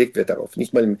 Kein Jude legt Wert darauf.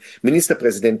 Nicht mal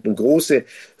Ministerpräsidenten und große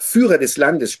Führer des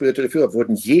Landes, spirituelle Führer,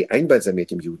 wurden je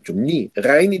einbalsamiert im Judentum. Nie.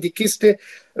 Rein in die Kiste,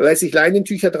 weiß ich,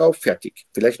 Leinentücher drauf, fertig.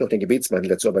 Vielleicht noch den Gebetsmantel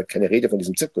dazu, aber keine Rede von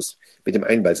diesem Zirkus mit dem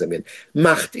Einbalsamieren.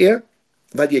 Macht er,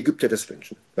 weil die Ägypter das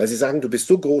wünschen. Weil sie sagen, du bist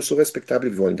so groß, so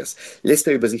respektabel, wir wollen das. Lässt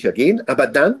er über sich ergehen, aber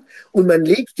dann, und man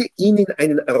legte ihn in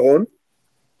einen Aaron,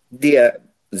 der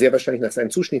sehr wahrscheinlich nach seinen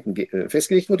Zuschnitten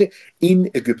festgelegt wurde,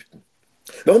 in Ägypten.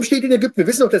 Warum steht in Ägypten? Wir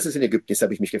wissen doch, dass es in Ägypten ist,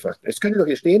 habe ich mich gefragt. Es könnte doch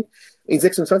hier stehen, in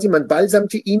 26, man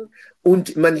balsamte ihn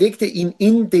und man legte ihn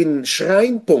in den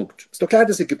Schreinpunkt. Ist doch klar,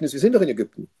 dass es Ägypten ist, wir sind doch in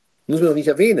Ägypten. Muss man doch nicht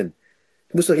erwähnen.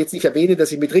 Ich muss doch jetzt nicht erwähnen,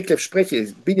 dass ich mit Rickleff spreche.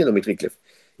 Ich bin ja noch mit Rickleff.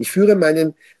 Ich führe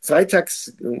meinen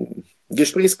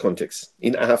Freitags-Gesprächskontext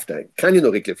in Ahavdai. Kann ja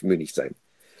nur Rickleff Münich sein.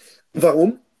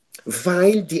 Warum?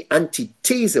 Weil die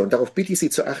Antithese, und darauf bitte ich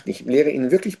Sie zu achten, ich lehre Ihnen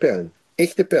wirklich Perlen,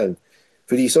 echte Perlen,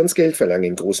 für die ich sonst Geld verlange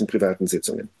in großen privaten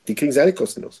Sitzungen. Die kriegen Sie alle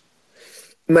kostenlos.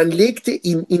 Man legte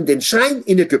ihn in den Schrein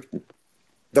in Ägypten.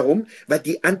 Warum? Weil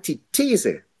die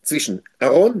Antithese zwischen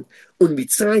Aaron und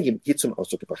Mitzrayim hier zum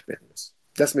Ausdruck gebracht werden muss.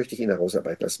 Das möchte ich Ihnen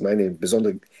herausarbeiten. Das ist meine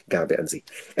besondere Gabe an Sie.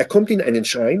 Er kommt in einen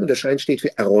Schrein und der Schrein steht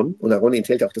für Aaron und Aaron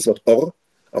enthält auch das Wort Or.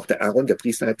 Auch der Aaron, der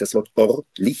Priester, hat das Wort Or,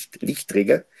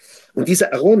 Lichtträger. Und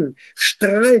dieser Aaron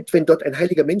strahlt, wenn dort ein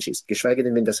heiliger Mensch ist, geschweige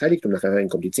denn, wenn das Heiligtum nachher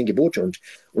reinkommt, die 10 Gebote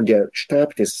und der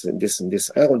Stab des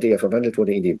Aaron, der ja verwandelt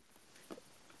wurde in die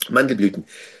Mandelblüten.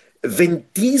 Wenn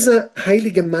dieser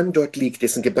heilige Mann dort liegt,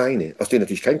 dessen Gebeine, aus denen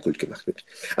natürlich kein Kult gemacht wird,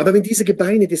 aber wenn diese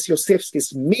Gebeine des Josefs,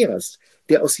 des Mehrers,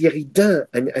 der aus Jerida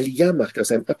eine Aliyah machte,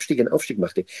 aus einem Abstieg einen Aufstieg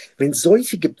machte, wenn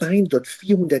solche Gebeine dort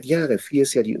 400 Jahre, 4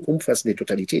 ist ja die umfassende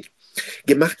Totalität,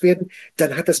 gemacht werden,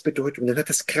 dann hat das Bedeutung, dann hat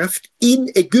das Kraft in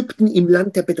Ägypten, im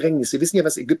Land der Bedrängnis. Sie wissen ja,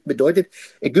 was Ägypten bedeutet.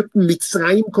 Ägypten,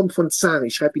 Mitzrayim kommt von Zar.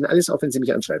 Ich schreibe Ihnen alles auf, wenn Sie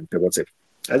mich anschreiben per WhatsApp.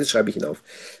 Alles schreibe ich Ihnen auf.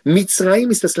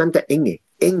 Mitzrayim ist das Land der Enge,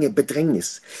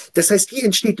 Bedrängnis. Das heißt, hier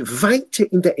entsteht Weite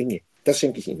in der Enge. Das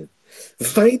schenke ich Ihnen.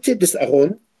 Weite des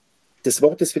Aaron, des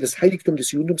Wortes für das Heiligtum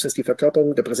des Judentums, das die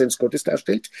Verkörperung der Präsenz Gottes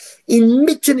darstellt,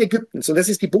 inmitten Ägyptens. Und das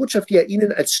ist die Botschaft, die er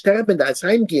Ihnen als Sterbender, als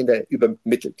Heimgehender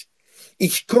übermittelt.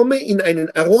 Ich komme in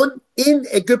einen Aaron in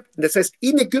Ägypten. Das heißt,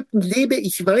 in Ägypten lebe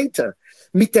ich weiter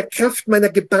mit der Kraft meiner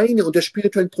Gebeine und der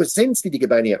spirituellen Präsenz, die die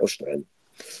Gebeine hier ausstrahlen.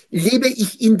 Lebe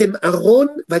ich in dem Aaron,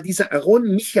 weil dieser Aaron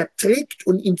mich ja trägt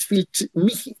und ihn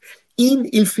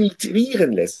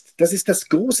infiltrieren lässt. Das ist das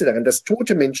Große daran, dass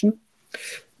tote Menschen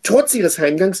trotz ihres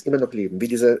Heimgangs immer noch leben. Wie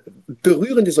dieser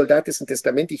berührende Soldat dessen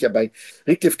Testament, die ich ja bei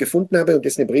Rickliff gefunden habe und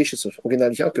dessen hebräisches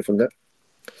Original ich auch gefunden habe,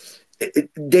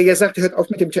 der ja sagt, hört auf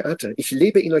mit dem Theater. Ich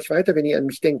lebe in euch weiter, wenn ihr an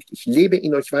mich denkt. Ich lebe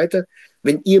in euch weiter,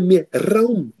 wenn ihr mir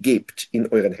Raum gebt in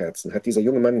euren Herzen, hat dieser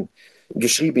junge Mann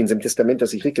geschrieben in seinem Testament,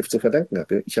 das ich Rickliff zu verdanken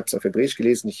habe. Ich habe es auf Hebräisch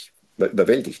gelesen, ich war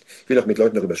überwältigt. Ich will auch mit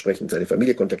Leuten darüber sprechen, seine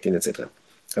Familie kontaktieren etc.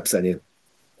 Habe seine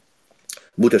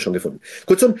Mutter schon gefunden.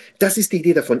 Kurzum, das ist die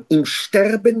Idee davon. Im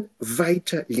Sterben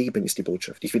weiterleben ist die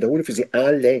Botschaft. Ich wiederhole für Sie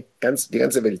alle, die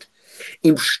ganze Welt.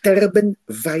 Im Sterben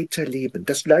weiterleben.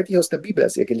 Das leite ich aus der Bibel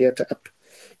als ihr Gelehrter ab.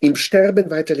 im Sterben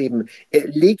weiterleben. Er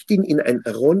legt ihn in ein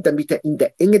Aron, damit er in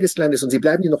der Enge des Landes, und sie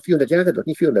bleiben hier noch 400 Jahre dort,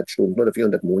 nicht 400 Stunden oder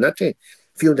 400 Monate,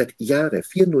 400 Jahre,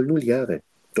 400 Jahre,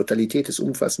 Totalität des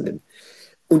Umfassenden.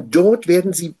 Und dort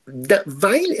werden sie,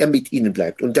 weil er mit ihnen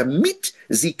bleibt und damit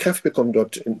sie Kraft bekommen,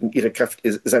 dort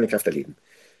seine Kraft erleben.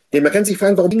 Denn man kann sich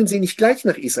fragen, warum gingen sie nicht gleich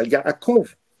nach Israel?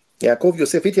 Jakob,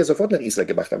 Josef wird ja sofort nach Israel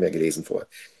gemacht, haben wir ja gelesen vor.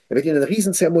 Er wird in einer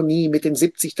Riesenzeremonie mit den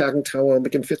 70 Tagen Trauer,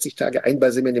 mit dem 40 Tage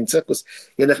Einbalsamieren im Zirkus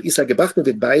ja nach Israel gebracht und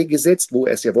wird beigesetzt, wo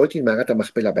er es ja wollte, in Maratha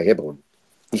Machpelah bei Hebron.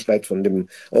 Nicht weit von dem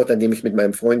Ort, an dem ich mit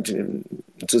meinem Freund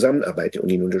zusammenarbeite und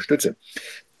ihn unterstütze.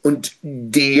 Und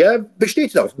der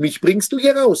besteht darauf, mich bringst du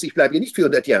hier raus. Ich bleibe hier nicht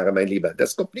 400 Jahre, mein Lieber.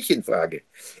 Das kommt nicht in Frage.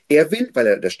 Er will, weil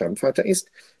er der Stammvater ist,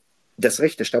 das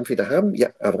Recht der Stammväter haben, ja,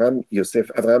 Abraham,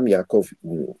 Isaac, Jakob,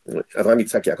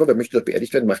 er möchte dort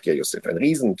beerdigt werden, macht ja Josef einen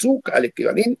Riesenzug, alle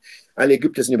gehen hin, alle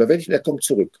Ägypter sind überwältigt und er kommt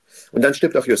zurück. Und dann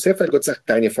stirbt auch Josef, weil Gott sagt,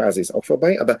 deine Phase ist auch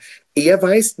vorbei, aber er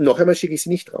weiß, noch einmal schicke ich sie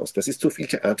nicht raus, das ist zu viel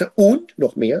Theater und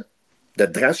noch mehr, der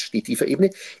Drasch, die tiefe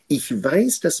Ebene, ich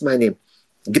weiß, dass meine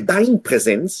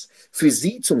Gebeinpräsenz für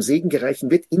sie zum Segen gereichen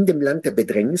wird in dem Land der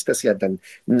Bedrängnis, das ja dann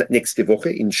nächste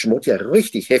Woche in Schmot ja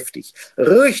richtig heftig,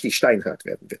 richtig steinhart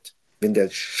werden wird. Wenn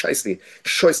der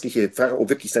scheußliche Pharao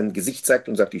wirklich sein Gesicht zeigt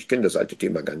und sagt, ich kenne das alte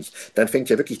Thema gar nicht, dann fängt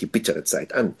ja wirklich die bittere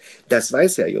Zeit an. Das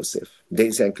weiß ja Josef. Der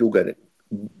ist ja ein kluger,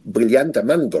 brillanter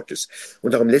Mann Gottes.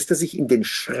 Und darum lässt er sich in den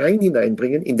Schrein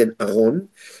hineinbringen, in den Aron,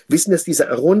 wissen, dass dieser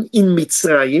Aron in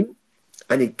Mitzrayim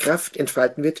eine Kraft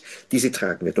entfalten wird, die sie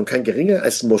tragen wird. Und kein geringer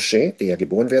als Mosche, der ja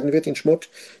geboren werden wird in Schmot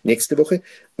nächste Woche,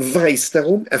 weiß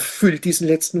darum, erfüllt diesen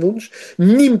letzten Wunsch,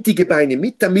 nimmt die Gebeine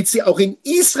mit, damit sie auch in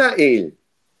Israel,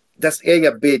 dass er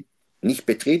ja nicht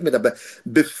betreten wird, aber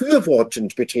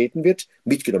befürwortend betreten wird,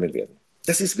 mitgenommen werden.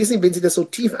 Das ist, wissen Sie, wenn Sie das so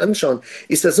tief anschauen,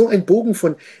 ist da so ein Bogen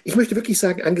von, ich möchte wirklich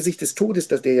sagen, angesichts des Todes,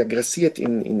 dass der ja grassiert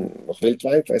auch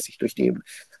weltweit, weiß ich, durch die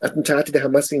Attentate der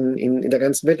Hamas in der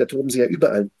ganzen Welt, da toben sie ja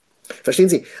überall. Verstehen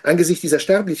Sie, angesichts dieser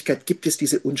Sterblichkeit gibt es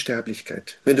diese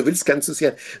Unsterblichkeit. Wenn du willst, kannst du es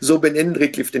ja so benennen,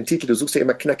 Rickliff, den Titel. Du suchst ja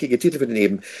immer knackige Titel für den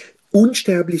Eben.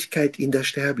 Unsterblichkeit in der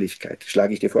Sterblichkeit,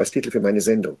 schlage ich dir vor als Titel für meine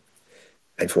Sendung.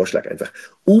 Ein Vorschlag einfach.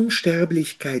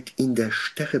 Unsterblichkeit in der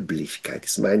Sterblichkeit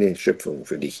ist meine Schöpfung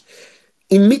für dich.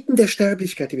 Inmitten der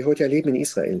Sterblichkeit, die wir heute erleben in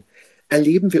Israel,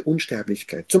 erleben wir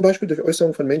Unsterblichkeit. Zum Beispiel durch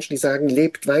Äußerungen von Menschen, die sagen,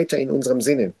 lebt weiter in unserem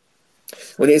Sinne.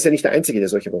 Und er ist ja nicht der Einzige, der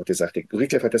solche Worte sagte.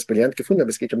 Rickleff hat das brillant gefunden, aber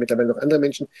es gibt ja mittlerweile noch andere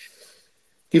Menschen,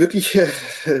 die wirklich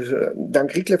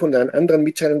dank Rickleff und an anderen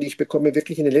Mitteilungen, die ich bekomme,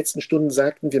 wirklich in den letzten Stunden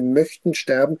sagten, wir möchten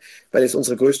sterben, weil es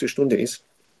unsere größte Stunde ist,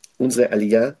 unsere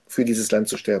Aliyah für dieses Land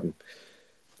zu sterben.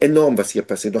 Enorm, was hier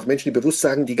passiert. Noch Menschen, die bewusst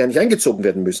sagen, die gar nicht eingezogen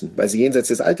werden müssen, weil sie jenseits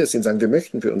des Alters sind, sagen, wir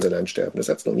möchten für unser Land sterben. Das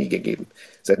hat es noch nie gegeben,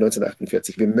 seit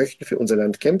 1948. Wir möchten für unser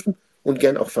Land kämpfen und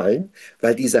gern auch fallen,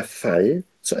 weil dieser Fall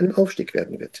zu einem Aufstieg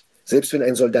werden wird. Selbst wenn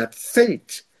ein Soldat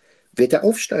fällt, wird er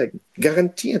aufsteigen.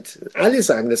 Garantiert. Alle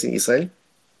sagen das in Israel,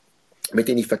 mit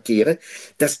denen ich verkehre,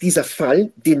 dass dieser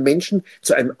Fall den Menschen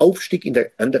zu einem Aufstieg in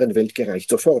der anderen Welt gereicht.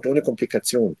 Sofort, ohne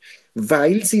Komplikation.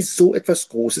 Weil sie so etwas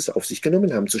Großes auf sich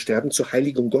genommen haben. Zu sterben zur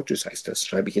Heiligung Gottes heißt das.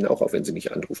 Schreibe ich Ihnen auch auf, wenn Sie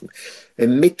mich anrufen.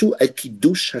 Metu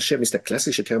al-Kiddush Hashem ist der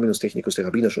klassische Terminus technicus der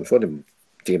Rabbiner schon vor dem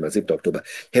Thema, 7. Oktober.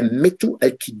 Metu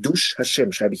al-Kiddush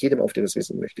Hashem, schreibe ich jedem auf, der das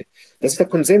wissen möchte. Das ist der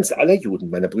Konsens aller Juden,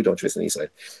 meiner Brüder und Schwestern in Israel.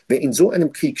 Wer in so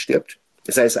einem Krieg stirbt,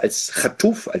 sei es als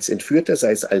Chatuf, als Entführter,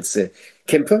 sei es als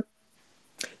Kämpfer,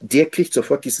 der kriegt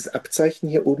sofort dieses Abzeichen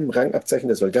hier oben, Rangabzeichen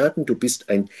der Soldaten. Du bist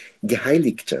ein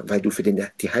Geheiligter, weil du für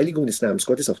die Heiligung des Namens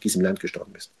Gottes auf diesem Land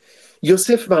gestorben bist.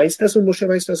 Josef weiß das und Mosche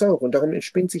weiß das auch. Und darum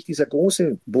entspinnt sich dieser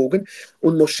große Bogen.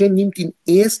 Und Mosche nimmt ihn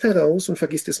erst heraus und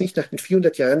vergisst es nicht nach den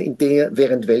 400 Jahren,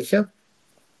 während welcher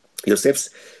Josefs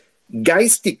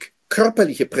geistig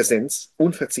körperliche Präsenz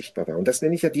unverzichtbar war. Und das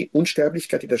nenne ich ja die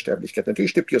Unsterblichkeit in der Sterblichkeit.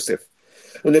 Natürlich stirbt Josef.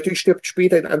 Und natürlich stirbt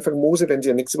später in Anfang Mose, wenn Sie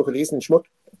ja nächste Woche lesen in Schmott,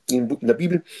 in der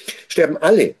Bibel, sterben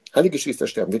alle Geschwister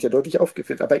sterben, wird ja deutlich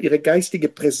aufgeführt, aber ihre geistige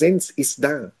Präsenz ist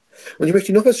da. Und ich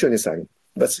möchte noch was Schönes sagen,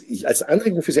 was ich als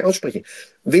Anregung für Sie ausspreche.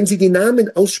 Wenn Sie die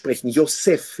Namen aussprechen,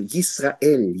 Josef,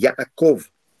 Yisrael, Jakob,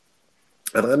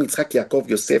 Abraham, Isaac, Jakob,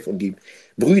 Josef und die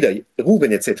Brüder,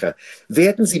 Ruben etc.,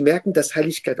 werden Sie merken, dass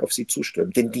Heiligkeit auf Sie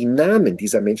zuströmt. Denn die Namen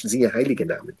dieser Menschen sind ja heilige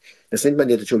Namen. Das nennt man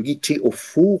in der Theologie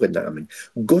theophore Namen,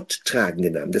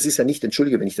 gotttragende Namen. Das ist ja nicht,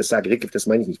 entschuldige, wenn ich das sage, Rickleff, das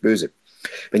meine ich nicht böse.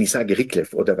 Wenn ich sage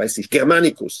Rickleff oder weiß ich,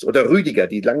 Germanicus oder Rüdiger,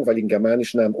 die langweiligen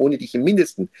germanischen Namen, ohne dich im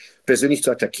Mindesten persönlich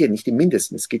zu attackieren, nicht im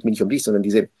Mindesten, es geht mir nicht um dich, sondern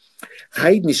diese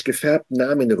heidnisch gefärbten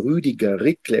Namen Rüdiger,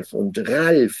 Rickleff und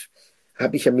Ralf,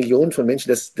 habe ich ja Millionen von Menschen,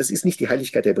 das ist nicht die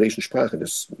Heiligkeit der hebräischen Sprache,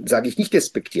 das sage ich nicht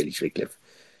despektierlich, Rickleff.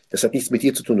 Das hat nichts mit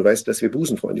dir zu tun. Du weißt, dass wir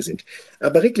Busenfreunde sind.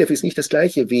 Aber Rickleff ist nicht das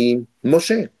Gleiche wie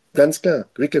Mosche. Ganz klar.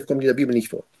 Rickleff kommt in der Bibel nicht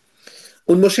vor.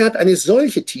 Und Mosche hat eine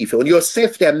solche Tiefe. Und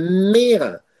Josef, der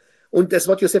Mehrer. Und das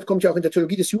Wort Josef kommt ja auch in der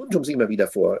Theologie des Judentums immer wieder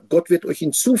vor. Gott wird euch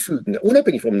hinzufügen,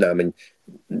 unabhängig vom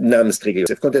Namensträger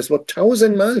Josef. Kommt das Wort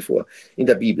 1000-mal vor in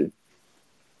der Bibel.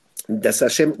 Dass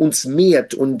Hashem uns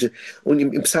mehrt und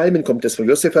im Psalmen kommt das vor.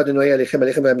 Josef hat neue Alechem,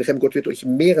 Alechem, Gott wird euch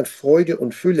mehren, Freude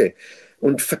und Fülle.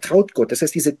 Und vertraut Gott. Das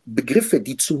heißt, diese Begriffe,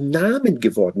 die zu Namen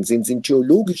geworden sind, sind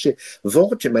theologische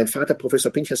Worte. Mein Vater,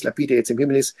 Professor Pinchas Lapid, der jetzt im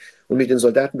Himmel ist und mit den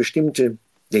Soldaten bestimmte,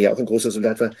 der ja auch ein großer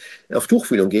Soldat war, auf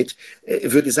Tuchfühlung geht,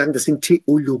 würde sagen, das sind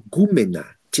Theologumena.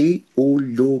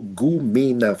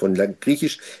 Theologumena, von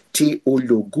Griechisch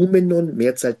Theologumenon,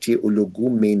 Mehrzahl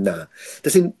Theologumena.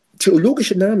 Das sind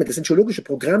theologische Namen, das sind theologische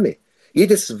Programme.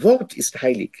 Jedes Wort ist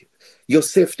heilig.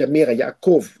 Josef, der Mehrer,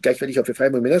 Jakob, gleich werde ich auf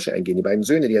Ephraim und Menasche eingehen, die beiden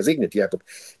Söhne, die er segnet, Jakob.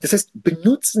 Das heißt,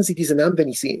 benutzen Sie diese Namen, wenn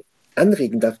ich sie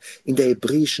anregen darf, in der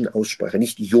hebräischen Aussprache.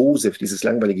 Nicht Josef, dieses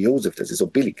langweilige Josef, das ist so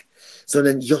billig,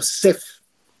 sondern Josef.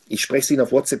 Ich spreche sie Ihnen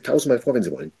auf WhatsApp 1000-mal vor, wenn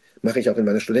Sie wollen. Mache ich auch in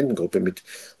meiner Studentengruppe mit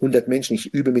 100 Menschen.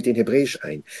 Ich übe mit den Hebräisch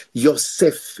ein.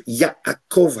 Josef,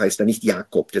 Jakob heißt er, nicht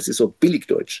Jakob. Das ist so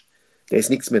Billigdeutsch. Da ist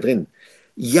nichts mehr drin.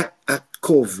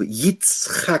 Jakob,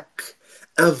 Yitzchak,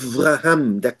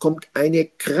 Avraham, da kommt eine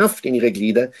Kraft in Ihre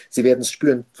Glieder. Sie werden es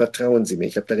spüren. Vertrauen Sie mir.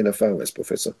 Ich habe darin Erfahrung als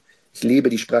Professor. Ich lebe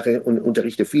die Sprache und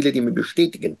unterrichte viele, die mir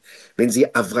bestätigen, wenn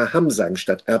sie Avraham sagen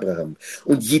statt Abraham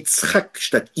und Yitzchak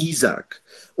statt Isaac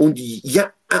und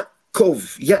Jakob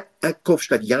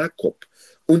statt Jakob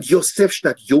und Josef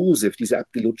statt Josef, diese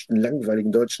abgelutschten,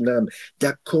 langweiligen deutschen Namen,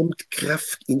 da kommt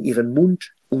Kraft in ihren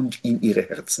Mund und in ihre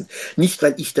Herzen. Nicht,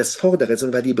 weil ich das fordere,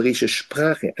 sondern weil die hebräische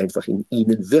Sprache einfach in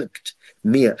ihnen wirkt,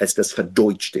 mehr als das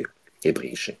verdeutschte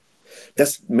Hebräische.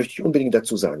 Das möchte ich unbedingt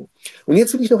dazu sagen. Und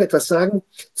jetzt will ich noch etwas sagen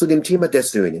zu dem Thema der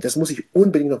Söhne. Das muss ich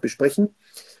unbedingt noch besprechen.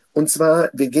 Und zwar,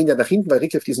 wir gehen ja nach hinten, weil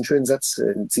Rickleff diesen schönen Satz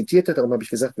zitierte. Darum habe ich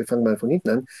gesagt, wir fangen mal von hinten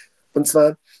an. Und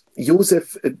zwar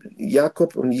Josef,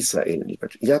 Jakob und Israel.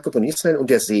 Jakob und Israel und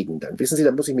der Segen dann. Wissen Sie,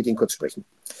 da muss ich mit Ihnen kurz sprechen.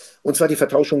 Und zwar die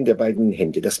Vertauschung der beiden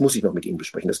Hände. Das muss ich noch mit Ihnen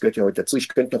besprechen. Das gehört ja heute dazu. Ich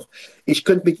könnte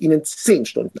mit Ihnen 10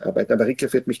 Stunden arbeiten, aber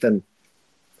Rickleff wird mich dann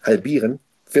halbieren.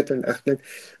 Vierteln, Achteln,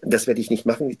 das werde ich nicht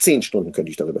machen. 10 Stunden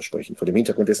könnte ich darüber sprechen, vor dem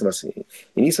Hintergrund dessen, was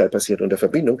in Israel passiert und der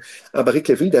Verbindung. Aber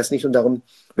Rickleff will das nicht und darum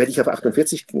werde ich auf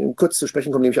 48 kurz zu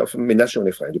sprechen kommen, nämlich auf Menasche und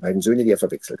Ephraim, die beiden Söhne, die er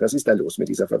verwechselt. Was ist da los mit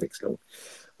dieser Verwechslung?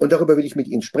 Und darüber will ich mit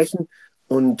Ihnen sprechen.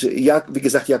 Und ja, wie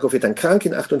gesagt, Jakob wird dann krank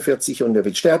in 48 und er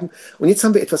wird sterben. Und jetzt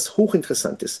haben wir etwas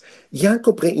Hochinteressantes.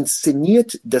 Jakob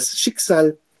reinszeniert das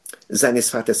Schicksal seines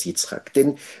Vaters Yitzchak.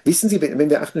 Denn wissen Sie, wenn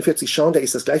wir 48 schauen, da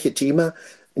ist das gleiche Thema,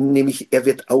 nämlich er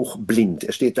wird auch blind.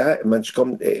 Er steht da, er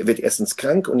wird erstens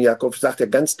krank und Jakob sagt ja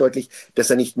ganz deutlich, dass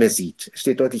er nicht mehr sieht. Er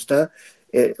steht deutlich da,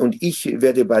 und ich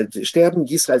werde bald sterben.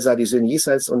 Israel sah die Söhne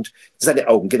Israels und seine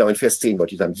Augen, genau in Vers 10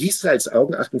 wollte ich sagen. Israels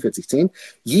Augen, 48,10.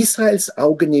 Israels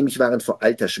Augen nämlich waren vor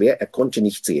Alter schwer, er konnte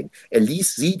nicht sehen. Er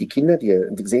ließ sie, die Kinder, die er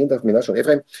gesehen hat, Menasche und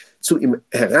Ephraim, zu ihm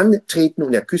herantreten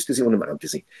und er küsste sie und umarmte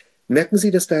sie. Merken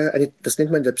Sie, dass das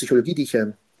nennt man in der Psychologie, die ich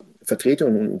ja vertrete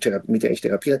und mit der ich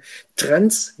therapiere,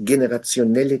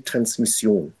 transgenerationelle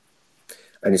Transmission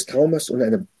eines Traumas und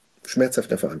einer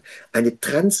schmerzhaften Erfahrung. Eine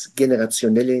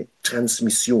transgenerationelle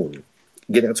Transmission.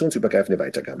 Generationsübergreifende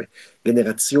Weitergabe.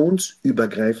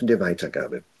 Generationsübergreifende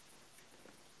Weitergabe.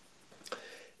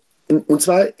 Und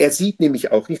zwar, er sieht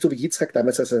nämlich auch nicht so wie Yitzchak,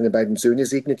 damals, als er seine beiden Söhne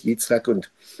segnet, Yitzchak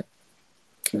und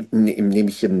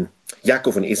nämlich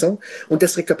Jakob und Esau. Und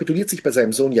das rekapituliert sich bei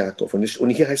seinem Sohn Jakob. Und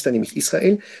hier heißt er nämlich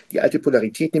Israel. Die alte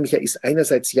Polarität, nämlich er ist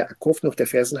einerseits Jakob, noch der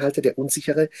Fersenhalter, der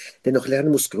Unsichere, der noch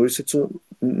lernen muss, Größe zu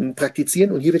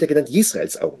praktizieren. Und hier wird er genannt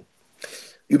Israels Augen.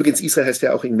 Übrigens, Israel heißt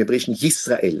ja auch im Hebräischen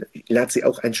Yisrael. Lad sie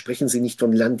auch ein, sprechen Sie nicht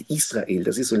vom Land Israel.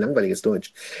 Das ist so langweiliges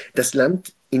Deutsch. Das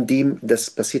Land, in dem das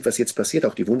passiert, was jetzt passiert,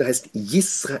 auch die Wunder, heißt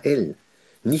Yisrael.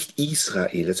 Nicht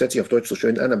Israel. Das hört sich auf Deutsch so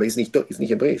schön an, aber ist nicht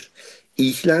hebräisch.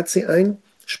 Ich lade Sie ein,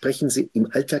 sprechen Sie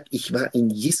im Alltag, ich war in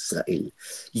Israel.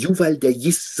 Juval, der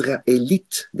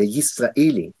Yisraelit, der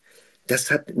Yisraeli,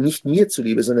 das hat nicht mir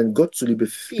zuliebe, sondern Gott zuliebe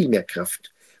viel mehr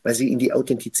Kraft, weil sie in die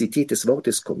Authentizität des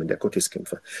Wortes kommen, der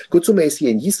Gotteskämpfer. Kurzum, er ist hier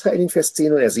in Israel in Vers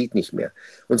 10 und er sieht nicht mehr.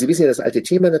 Und Sie wissen ja, das alte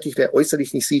Thema natürlich, wer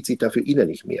äußerlich nicht sieht, sieht dafür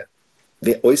innerlich mehr.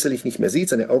 Wer äußerlich nicht mehr sieht,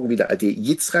 seine Augen wie der alte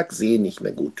Yitzchak sehen nicht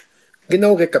mehr gut.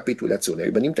 Genau Rekapitulation. Er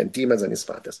übernimmt ein Thema seines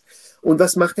Vaters. Und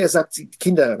was macht er? Er sagt, die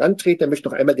Kinder herantreten, er möchte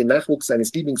noch einmal den Nachwuchs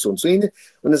seines Lieblingssohns sehen.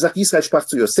 Und er sagt, Israel sprach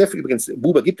zu Josef, übrigens,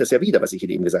 Buber gibt das ja wieder, was ich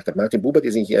eben gesagt habe. Martin Buber,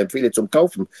 den ich hier empfehle zum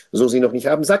Kaufen, so sie noch nicht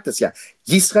haben, sagt das ja.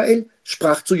 Israel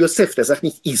sprach zu Josef, der sagt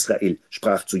nicht Israel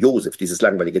sprach zu Josef, dieses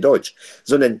langweilige Deutsch,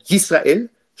 sondern Israel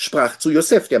sprach zu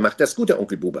Josef, der macht das gut, der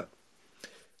Onkel Buber.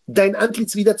 Dein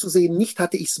Antlitz wiederzusehen, nicht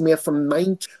hatte ich's mehr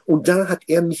vermeint, und da hat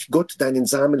er mich Gott deinen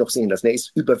Samen noch sehen lassen. Er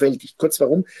ist überwältigt. Kurz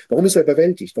warum? Warum ist er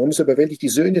überwältigt? Warum ist er überwältigt, die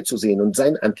Söhne zu sehen und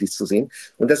sein Antlitz zu sehen?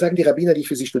 Und da sagen die Rabbiner, die ich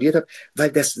für sie studiert habe,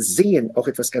 weil das Sehen auch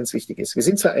etwas ganz Wichtiges ist. Wir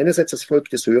sind zwar einerseits das Volk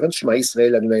des Hörens, Shema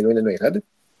Israel, Adonai Eloheinu Adonai Echad,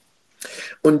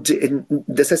 und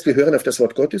das heißt, wir hören auf das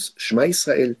Wort Gottes, Shema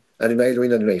Israel, Adonai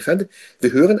Eloheinu Adonai Echad.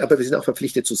 Wir hören, aber wir sind auch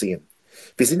verpflichtet zu sehen.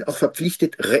 Wir sind auch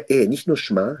verpflichtet, Re'eh, nicht nur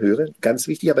Schma, hören, ganz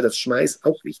wichtig, aber das Schma ist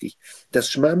auch wichtig.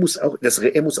 Das Schma muss auch, das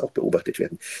Re'eh muss auch beobachtet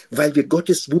werden, weil wir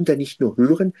Gottes Wunder nicht nur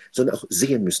hören, sondern auch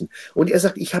sehen müssen. Und er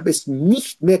sagt, ich habe es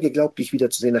nicht mehr geglaubt, dich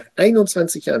wiederzusehen. Nach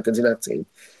 21 Jahren, können Sie nachzählen,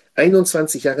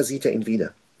 21 Jahre sieht er ihn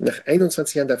wieder. Nach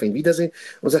 21 Jahren darf er ihn wiedersehen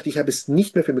und sagt, ich habe es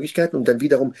nicht mehr für Möglichkeiten. Und dann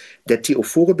wiederum der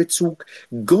theophore Bezug.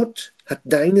 Gott hat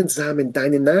deinen Samen,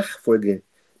 deine Nachfolge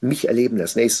mich erleben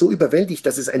lassen. Er ist so überwältigt,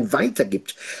 dass es ein Weiter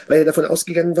gibt, weil er davon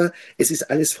ausgegangen war, es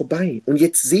ist alles vorbei. Und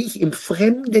jetzt sehe ich im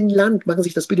fremden Land, machen Sie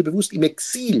sich das bitte bewusst, im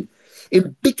Exil,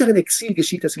 im bitteren Exil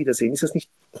geschieht das Wiedersehen. Ist das nicht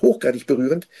hochgradig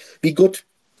berührend, wie Gott,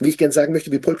 wie ich gerne sagen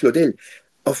möchte, wie Paul Claudel,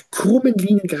 auf krummen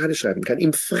Linien gerade schreiben kann,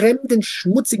 im fremden,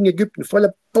 schmutzigen Ägypten,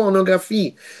 voller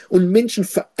Pornografie und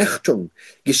Menschenverachtung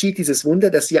geschieht dieses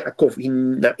Wunder, dass Jakob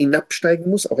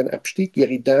hinabsteigen muss, auch ein Abstieg,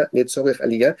 Yerida Netzorech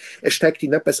Aliyah. Er steigt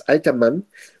hinab als alter Mann,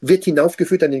 wird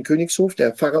hinaufgeführt an den Königshof.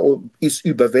 Der Pharao ist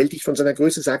überwältigt von seiner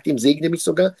Größe, sagt ihm, segne mich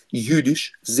sogar,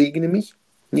 jüdisch, segne mich,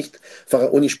 nicht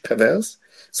pharaonisch pervers,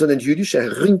 sondern jüdisch,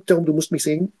 er ringt darum, du musst mich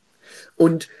segnen.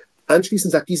 Und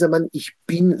anschließend sagt dieser Mann, ich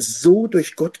bin so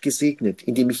durch Gott gesegnet,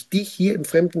 indem ich dich hier im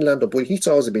fremden Land, obwohl ich nicht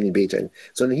zu Hause bin in Bethel,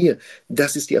 sondern hier,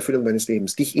 das ist die Erfüllung meines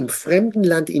Lebens, dich im fremden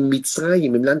Land, in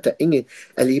Mitzrayim, im Land der Enge,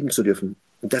 erleben zu dürfen.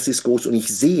 Und das ist groß. Und ich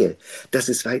sehe, dass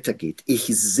es weitergeht. Ich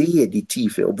sehe die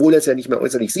Tiefe, obwohl er es ja nicht mehr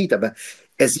äußerlich sieht, aber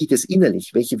er sieht es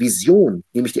innerlich, welche Vision,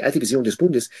 nämlich die alte Vision des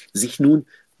Bundes, sich nun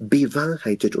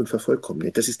bewahrheitet und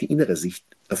vervollkommnet. Das ist die innere Sicht,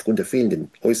 aufgrund der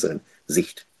fehlenden äußeren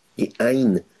Sicht, die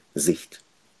Einsicht.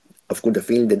 Aufgrund der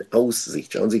fehlenden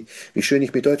Aussicht. Schauen Sie, wie schön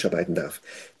ich mit Deutsch arbeiten darf.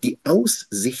 Die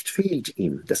Aussicht fehlt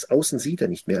ihm. Das Außen sieht er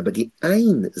nicht mehr, aber die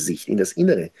Einsicht in das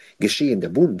innere Geschehen, der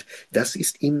Bund, das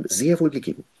ist ihm sehr wohl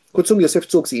gegeben. Kurzum, Josef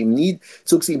zog sie ihm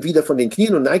wieder von den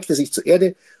Knien und neigte sich zur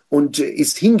Erde und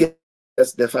ist hingegangen,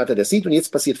 dass der Vater das sieht. Und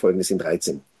jetzt passiert Folgendes in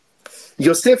 13.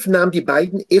 Josef nahm die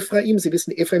beiden, Ephraim, Sie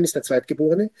wissen, Ephraim ist der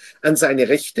Zweitgeborene, an seine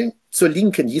Rechte, zur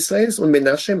Linken Israels, und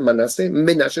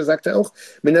Menasche sagt er auch,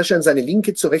 Menasche an seine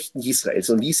Linke, zur Rechten Israels,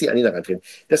 und ließ sie an ihn herantreten.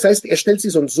 Das heißt, er stellt sie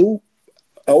so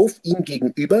auf ihm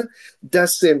gegenüber,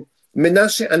 dass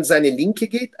Menasche an seine Linke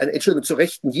geht, zur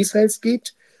Rechten Israels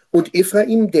geht, und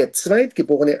Ephraim, der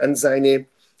Zweitgeborene, an seine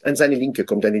Linke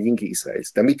kommt, an die Linke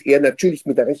Israels, damit er natürlich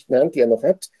mit der rechten Hand, die er noch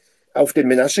hat, auf den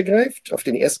Menasche greift, auf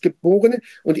den Erstgeborenen,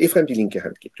 und Ephraim die linke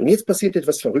Hand gibt. Und jetzt passiert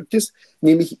etwas Verrücktes,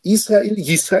 nämlich Israel,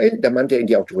 der Mann, der in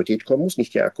die Autorität kommen muss,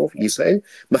 nicht Jakob, Israel,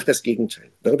 macht das Gegenteil.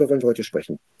 Darüber wollen wir heute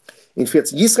sprechen. In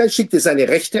 14. Israel schickte seine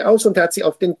Rechte aus und tat sie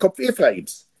auf den Kopf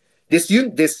Ephraims, des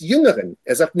Jüngeren.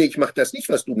 Er sagt, nee, ich mache das nicht,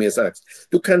 was du mir sagst.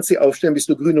 Du kannst sie aufstellen, bis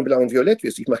du grün und blau und violett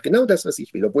wirst. Ich mache genau das, was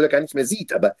ich will, obwohl er gar nicht mehr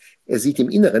sieht. Aber er sieht im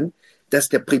Inneren, dass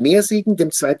der Primärsegen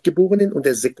dem Zweitgeborenen und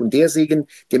der Sekundärsegen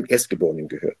dem Erstgeborenen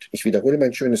gehört. Ich wiederhole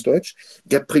mein schönes Deutsch.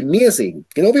 Der Primärsegen,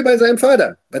 genau wie bei seinem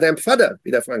Vater,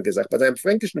 wie der Frank gesagt, bei seinem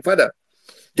fränkischen Vater.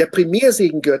 Der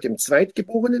Primärsegen gehört dem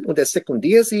Zweitgeborenen und der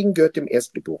Sekundärsegen gehört dem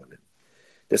Erstgeborenen.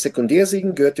 Der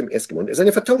Sekundärsegen gehört dem Erstgeborenen. Es ist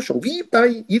eine Vertauschung, wie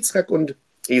bei Yitzchak und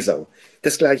Esau.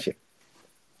 Das Gleiche.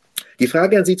 Die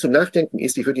Frage an Sie zum Nachdenken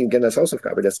ist, ich würde Ihnen gerne als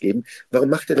Hausaufgabe das geben, warum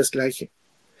macht er das Gleiche?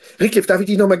 Rickliff, darf ich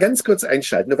dich noch mal ganz kurz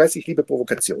einschalten? Du weißt, ich liebe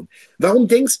Provokation. Warum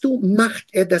denkst du, macht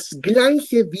er das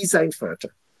Gleiche wie sein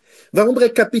Vater? Warum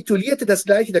rekapituliert er das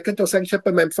Gleiche? Da könnte auch sagen, ich habe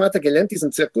bei meinem Vater gelernt,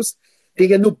 diesen Zirkus, der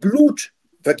ja nur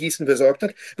Blutvergießen besorgt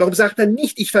hat. Warum sagt er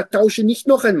nicht, ich vertausche nicht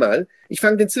noch einmal? Ich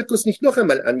fange den Zirkus nicht noch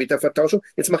einmal an mit der Vertauschung.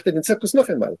 Jetzt macht er den Zirkus noch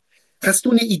einmal. Hast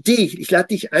du eine Idee? Ich lade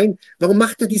dich ein. Warum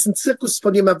macht er diesen Zirkus,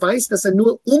 von dem er weiß, dass er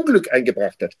nur Unglück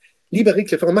eingebracht hat? Lieber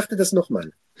Rickliff, warum macht er das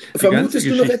nochmal? Vermutest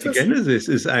du noch etwas? Die Genesis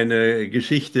ist eine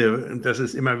Geschichte, dass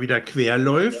es immer wieder quer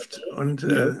läuft,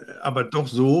 aber doch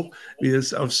so, wie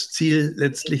es aufs Ziel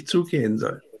letztlich zugehen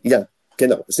soll. Ja,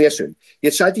 genau, sehr schön.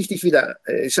 Jetzt schalte ich dich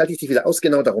wieder aus,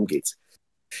 genau darum geht's.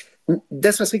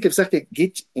 Das, was Rickliff sagte,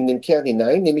 geht in den Kern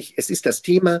hinein, nämlich es ist das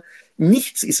Thema,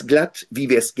 nichts ist glatt, wie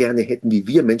wir es gerne hätten, wie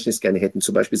wir Menschen es gerne hätten,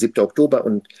 zum Beispiel 7. Oktober.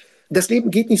 Und das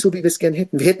Leben geht nicht so, wie wir es gerne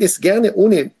hätten. Wir hätten es gerne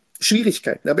ohne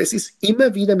Schwierigkeiten, aber es ist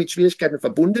immer wieder mit Schwierigkeiten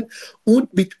verbunden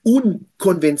und mit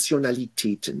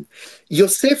Unkonventionalitäten.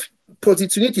 Josef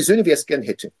positioniert die Söhne, wie er es gern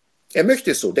hätte. Er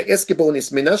möchte es so. Der Erstgeborene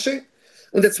ist Menasche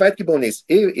und der Zweitgeborene ist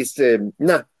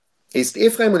Er ist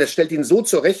Ephraim und er stellt ihn so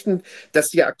zur Rechten,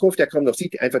 dass Jakob, der kaum noch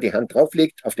sieht, einfach die Hand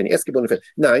drauflegt auf den Erstgeborenen fällt.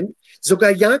 Nein,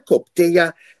 sogar Jakob, der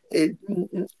ja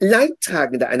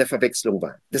Leidtragender einer Verwechslung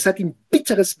war. Das hat ihm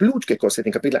bitteres Blut gekostet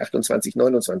in Kapitel 28,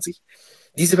 29.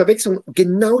 Diese Verwechslung,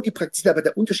 genau die Praxis, aber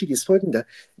der Unterschied ist folgender.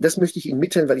 Das möchte ich Ihnen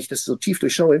mitteilen, weil ich das so tief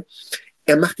durchschaue.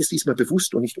 Er macht es diesmal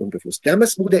bewusst und nicht unbewusst.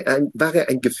 Damals war er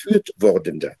ein geführt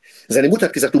Wordender. Seine Mutter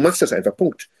hat gesagt, du machst das einfach,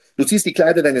 Punkt. Du ziehst die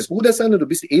Kleider deines Bruders an und du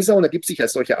bist Esau und er gibt sich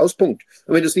als solcher aus, Punkt.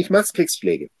 Und wenn du es nicht machst, kriegst du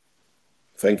Schläge.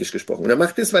 Fränkisch gesprochen. Und er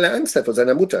macht es, weil er Angst hat vor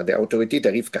seiner Mutter, der Autorität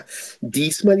der Rivka.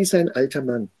 Diesmal ist er ein alter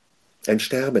Mann. Ein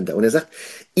Sterbender. Und er sagt,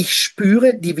 ich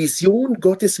spüre, die Vision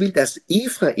Gottes will, dass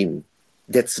Ephraim,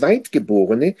 der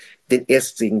Zweitgeborene, den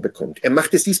Erstsegen bekommt. Er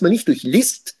macht es diesmal nicht durch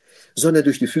List, sondern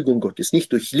durch die Fügung Gottes.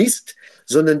 Nicht durch List,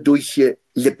 sondern durch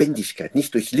Lebendigkeit.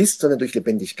 Nicht durch List, sondern durch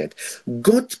Lebendigkeit.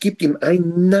 Gott gibt ihm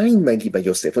ein Nein, mein lieber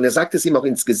Josef. Und er sagt es ihm auch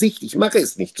ins Gesicht. Ich mache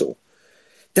es nicht so.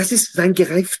 Das ist sein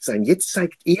Gereiftsein. Jetzt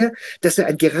zeigt er, dass er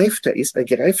ein Gereifter ist, ein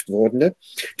Gereiftwordener,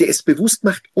 der es bewusst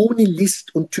macht, ohne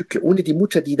List und Tücke, ohne die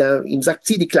Mutter, die da ihm sagt,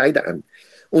 zieh die Kleider an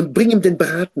und bring ihm den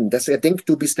Braten, dass er denkt,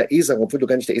 du bist der Esau, obwohl du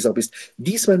gar nicht der Esau bist.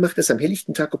 Diesmal macht er es am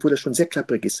helllichten Tag, obwohl er schon sehr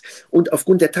klapprig ist. Und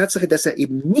aufgrund der Tatsache, dass er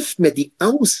eben nicht mehr die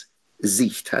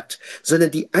Aussicht hat,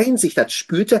 sondern die Einsicht hat,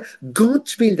 spürt er,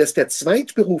 Gott will, dass der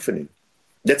Zweitberufene,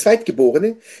 der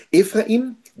Zweitgeborene,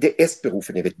 Ephraim, der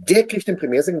Erstberufene wird. Der kriegt den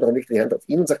Primärsegen, darum legt er die Hand auf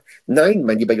ihn und sagt, nein,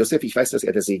 mein lieber Josef, ich weiß, dass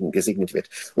er der Segen gesegnet wird.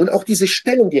 Und auch diese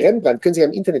Stellung, die Rembrandt, können Sie ja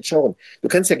im Internet schauen. Du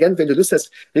kannst ja gern, wenn du Lust hast,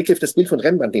 Rickliff, das Bild von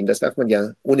Rembrandt nehmen, das darf man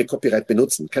ja ohne Copyright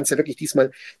benutzen. Du kannst ja wirklich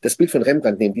diesmal das Bild von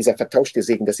Rembrandt nehmen, dieser vertauschte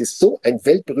Segen. Das ist so ein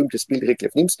weltberühmtes Bild,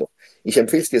 Rickliff, nimm's doch. Ich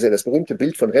empfehle es dir sehr, das berühmte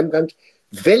Bild von Rembrandt,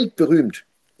 weltberühmt,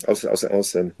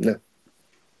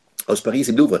 aus Paris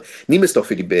im Louvre. Nimm es doch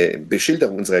für die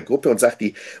Beschilderung unserer Gruppe und sag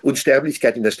die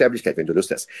Unsterblichkeit in der Sterblichkeit, wenn du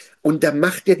Lust hast. Und da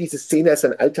macht er diese Szene als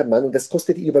ein alter Mann und das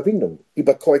kostet die Überwindung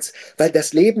über Kreuz, weil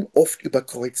das Leben oft über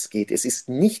Kreuz geht. Es ist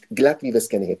nicht glatt, wie wir es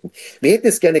gerne hätten. Wir hätten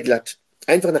es gerne glatt.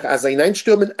 Einfach nach Asa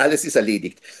hineinstürmen, alles ist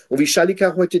erledigt. Und wie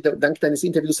Schalika heute dank deines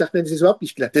Interviews sagt, nein, das ist überhaupt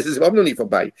nicht glatt, das ist überhaupt noch nicht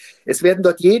vorbei. Es werden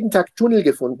dort jeden Tag Tunnel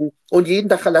gefunden und jeden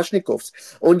Tag Kalaschnikows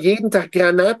und jeden Tag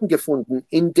Granaten gefunden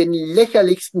in den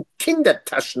lächerlichsten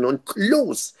Kindertaschen und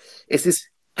Klos. Es ist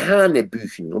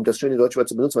Hanebüchen, um das schöne deutsche Wort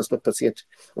zu benutzen, was dort passiert.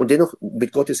 Und dennoch,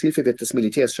 mit Gottes Hilfe wird das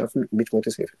Militär es schaffen, mit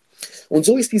Gottes Hilfe. Und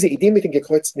so ist diese Idee mit den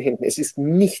gekreuzten Händen. Es ist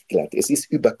nicht glatt, es ist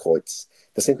über Kreuz.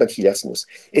 Das nennt man Chiasmus.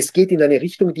 Es geht in eine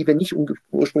Richtung, die wir nicht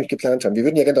ursprünglich geplant haben. Wir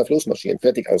würden ja gerne drauf losmarschieren,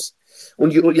 fertig aus.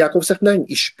 Und Jakob sagt, nein,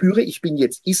 ich spüre, ich bin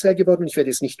jetzt Israel geworden und ich werde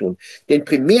es nicht tun. Den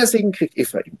Primärsegen kriegt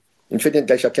Ephraim. Und ich werde Ihnen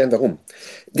gleich erklären, warum.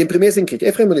 Den Primärsegen kriegt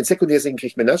Ephraim und den Sekundärsegen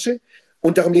kriegt Menasche.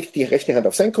 Und darum legt die rechte Hand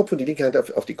auf seinen Kopf und die linke Hand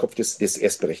auf den Kopf des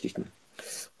Erstberechtigten.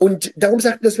 Und darum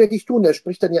sagt er, das werde ich tun. Er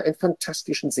spricht dann ja einen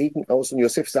fantastischen Segen aus. Und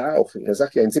Josef sah auch, er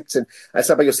sagt ja in 17, als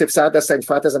aber Josef sah, dass sein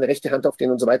Vater seine rechte Hand auf den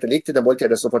und so weiter legte, dann wollte er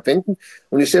das sofort wenden.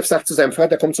 Und Josef sagt zu seinem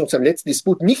Vater, kommt zu unserem letzten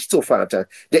Disput, nicht so, Vater.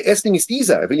 Der Erstling ist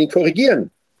dieser, er will ihn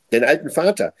korrigieren. Den alten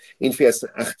Vater. In Vers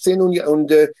 18 und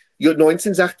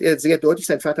 19 sagt er sehr deutlich,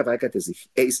 sein Vater weigerte sich.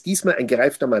 Er ist diesmal ein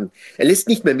gereifter Mann. Er lässt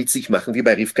nicht mehr mit sich machen, wie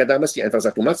bei Rivka damals, die einfach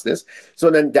sagt, du machst es,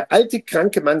 sondern der alte,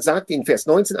 kranke Mann sagt in Vers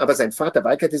 19, aber sein Vater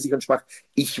weigerte sich und sprach,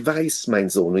 ich weiß, mein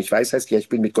Sohn. Und ich weiß heißt ja, ich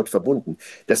bin mit Gott verbunden.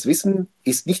 Das Wissen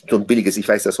ist nicht so ein billiges, ich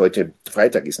weiß, dass heute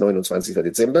Freitag ist, 29.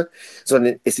 Dezember,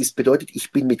 sondern es ist bedeutet,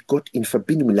 ich bin mit Gott in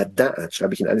Verbindung. Ladat,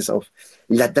 schreibe ich Ihnen alles auf.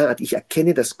 Ladat, ich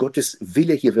erkenne, dass Gottes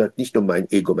Wille hier wird, nicht um mein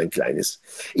Ego, mein Kleines.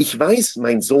 Ich weiß,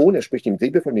 mein Sohn, er spricht im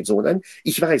Liebe von den Sohn an,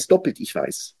 ich weiß, doppelt ich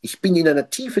weiß. Ich bin in einer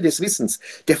Tiefe des Wissens,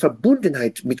 der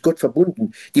Verbundenheit mit Gott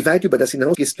verbunden, die weit über das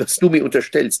hinausgeht, was du mir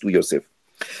unterstellst, du Josef.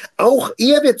 Auch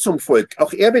er wird zum Volk,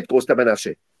 auch er wird groß, der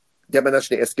Menasche,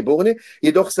 der Erstgeborene,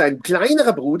 jedoch sein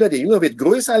kleinerer Bruder, der Jünger, wird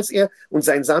größer als er und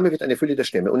sein Same wird eine Fülle der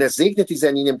Stämme. Und er segnet diese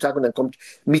an ihm Tag und dann kommt,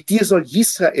 mit dir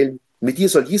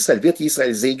wird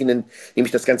Israel segnen,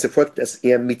 nämlich das ganze Volk, das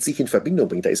er mit sich in Verbindung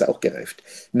bringt. Da ist er auch gereift.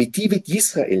 Mit dir wird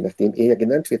Israel, nachdem er ja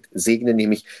genannt wird, segnen,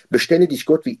 nämlich bestelle dich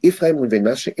Gott wie Ephraim und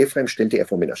Menasche. Ephraim stellte er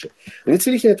vor Menasche. Und jetzt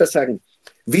will ich Ihnen etwas sagen.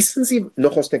 Wissen Sie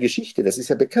noch aus der Geschichte, das ist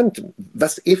ja bekannt,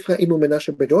 was Ephraim und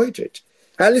Menasche bedeutet?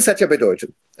 Alles hat ja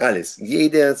Bedeutung. Alles.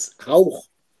 Jedes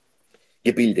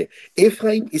Hauchgebilde.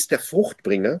 Ephraim ist der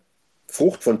Fruchtbringer,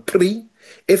 Frucht von Pri.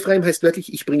 Ephraim heißt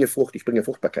wörtlich, ich bringe Frucht, ich bringe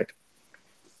Fruchtbarkeit.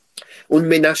 Und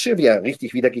Menasche, wie er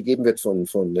richtig wiedergegeben wird von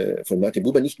Martin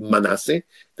Buber, nicht Manasse,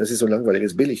 das ist so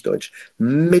langweiliges Billigdeutsch.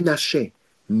 Menasche,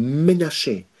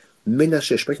 Menasche,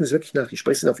 Menasche, sprechen Sie es wirklich nach, ich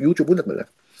spreche es auf YouTube 100-mal nach.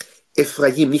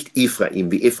 Ephraim, nicht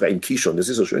Ephraim, wie Ephraim Kishon, das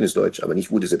ist so schönes Deutsch, aber nicht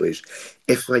gutes Hebräisch.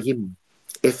 Ephraim,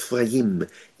 Ephraim,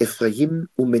 Ephraim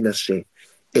und Menasche.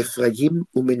 Ephraim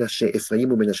und Menasche,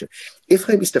 Ephraim und Menasche.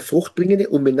 Ephraim ist der Fruchtbringende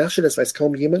und Menasche, das weiß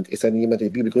kaum jemand, es sei denn jemand, der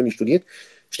die Bibel gründlich studiert,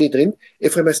 steht drin,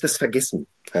 Ephraim heißt das Vergessen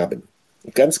haben.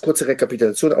 Ganz kurze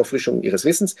Rekapitulation, Auffrischung Ihres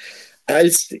Wissens.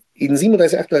 Als in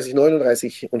 37, 38,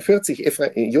 39 und 40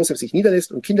 Josef sich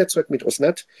niederlässt und Kinder zeugt mit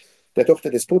Osnat, der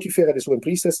Tochter des Potiphera, des hohen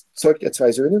Priesters, zeugt er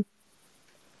 2 Söhne.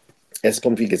 Es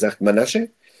kommt, wie gesagt, Manasche,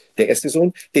 der erste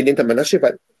Sohn. Den nennt er Manasche,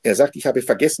 weil er sagt, ich habe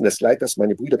vergessen das Leid, das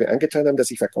meine Brüder mir angetan haben,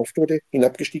 dass ich verkauft wurde,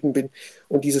 hinabgestiegen bin.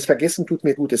 Und dieses Vergessen tut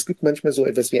mir gut. Es gibt manchmal so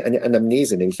etwas wie eine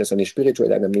Anamnese, nenne ich das, eine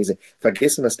spirituelle Anamnese.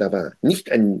 Vergessen, was da war.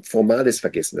 Nicht ein formales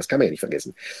Vergessen, das kann man ja nicht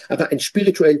vergessen. Aber ein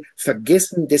spirituell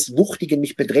Vergessen des Wuchtigen,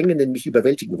 mich Bedrängenden, mich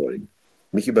überwältigen wollen.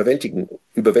 Mich überwältigen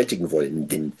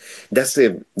wollenden. Das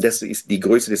ist die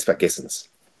Größe des Vergessens.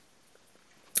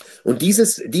 Und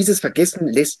dieses Vergessen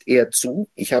lässt er zu.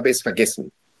 Ich habe es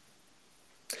vergessen.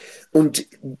 Und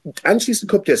anschließend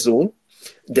kommt der Sohn,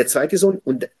 der zweite Sohn,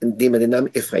 und dem er den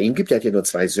Namen Ephraim gibt. Der hat ja nur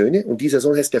 2 Söhne. Und dieser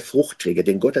Sohn heißt der Fruchtträger,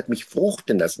 denn Gott hat mich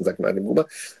fruchten lassen, sagt man dem Ober.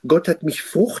 Gott hat mich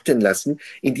fruchten lassen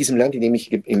in diesem Land, in dem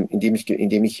ich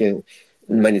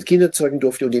meine Kinder zeugen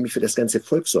durfte und in dem ich für das ganze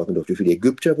Volk sorgen durfte, für die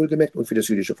Ägypter wohlgemerkt und für das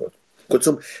jüdische Volk.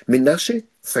 Kurzum, Menasche,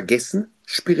 Vergessen,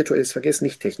 spirituelles Vergessen,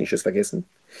 nicht technisches Vergessen,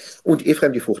 und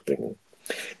Ephraim die Fruchtbringung.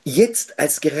 Jetzt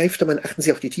als gereifter Mann, achten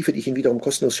Sie auf die Tiefe, die ich Ihnen wiederum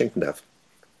kostenlos schenken darf.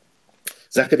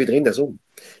 Sagt er, wir drehen das um.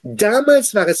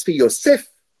 Damals war es für Josef,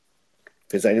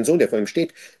 für seinen Sohn, der vor ihm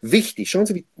steht, wichtig. Schauen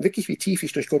Sie wirklich, wie tief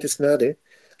ich durch Gottes Gnade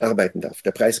arbeiten darf.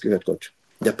 Der Preis gehört Gott.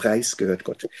 Der Preis gehört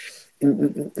Gott.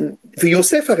 Für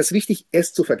Josef war es wichtig,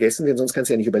 es zu vergessen, denn sonst kannst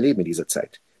du ja nicht überleben in dieser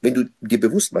Zeit. Wenn du dir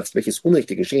bewusst machst, welches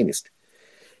Unrechte geschehen ist,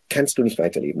 kannst du nicht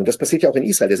weiterleben. Und das passiert ja auch in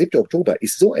Israel. Der 7. Oktober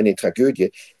ist so eine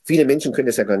Tragödie. Viele Menschen können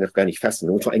das ja gar nicht fassen.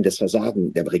 Und vor allem das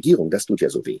Versagen der Regierung, das tut ja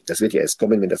so weh. Das wird ja erst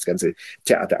kommen, wenn das ganze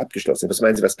Theater abgeschlossen ist. Was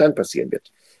meinen Sie, was dann passieren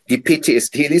wird? Die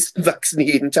PTSD-Listen wachsen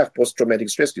jeden Tag, Post-Traumatic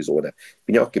Stress Disorder. Ich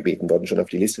bin ja auch gebeten worden, schon auf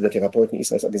die Liste der Therapeuten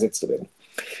Israels gesetzt zu werden.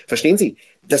 Verstehen Sie?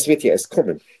 Das wird ja erst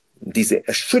kommen. Diese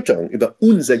Erschütterung über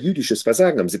unser jüdisches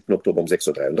Versagen am 7. Oktober um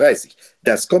 6.33 Uhr,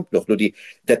 das kommt noch. Nur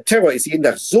der Terror ist jeden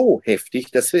Tag so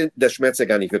heftig, dass der Schmerz ja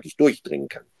gar nicht wirklich durchdringen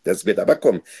kann. Das wird aber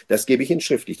kommen. Das gebe ich Ihnen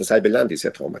schriftlich. Das halbe Land ist ja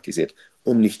traumatisiert.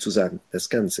 Um nicht zu sagen, das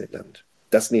ganze Land.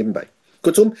 Das nebenbei.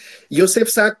 Kurzum,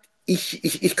 Josef sagt,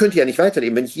 ich könnte ja nicht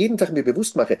weiterleben, wenn ich jeden Tag mir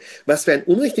bewusst mache, was für ein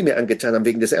Unrecht die mir angetan haben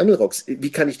wegen des Ärmelrocks.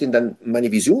 Wie kann ich denn dann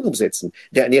meine Vision umsetzen,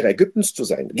 der Ernährer Ägyptens zu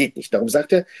sein? Geht nicht. Darum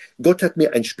sagt er, Gott hat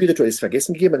mir ein spirituelles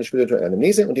Vergessen gegeben, eine spirituelle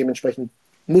Anamnese, und dementsprechend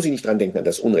muss ich nicht dran denken an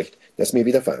das Unrecht, das mir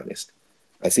widerfahren ist,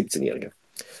 als 17-Jähriger.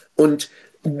 Und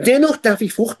dennoch darf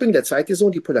ich Frucht bringen, der zweite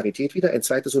Sohn, die Polarität wieder, ein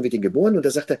zweiter Sohn wird ihm geboren, und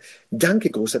da sagt er, danke,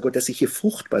 großer Gott, dass ich hier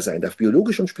fruchtbar sein darf,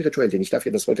 biologisch und spirituell, denn ich darf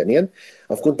ja das Volk ernähren,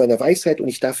 aufgrund meiner Weisheit, und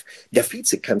ich darf der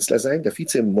Vizekanzler sein, der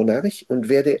Vizemonarch, und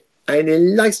werde eine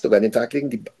Leistung an den Tag legen,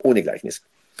 die ohne Gleichnis.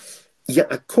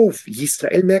 Jakob,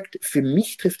 Israel merkt, für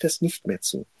mich trifft das nicht mehr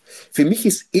zu. Für mich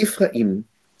ist Ephraim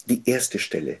die erste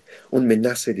Stelle und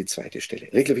Menasse die zweite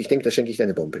Stelle. Regel, ich denke, da schenke ich dir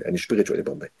eine Bombe, eine spirituelle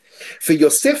Bombe. Für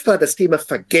Josef war das Thema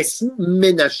Vergessen,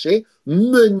 Menasche,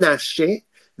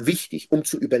 wichtig, um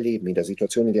zu überleben in der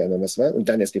Situation, in der er damals war, und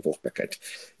dann erst die Fruchtbarkeit.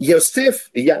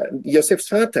 Josefs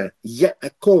Vater,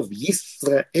 Jakob,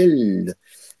 Israel,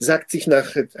 sagt sich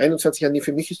nach 21 Jahren, nee,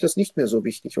 für mich ist das nicht mehr so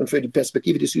wichtig. Und für die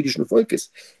Perspektive des jüdischen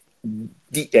Volkes,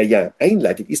 die er ja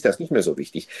einleitet, ist das nicht mehr so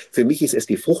wichtig. Für mich ist es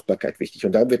die Fruchtbarkeit wichtig.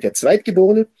 Und darum wird der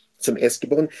Zweitgeborene zum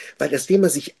Erstgeborenen, weil das Thema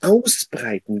sich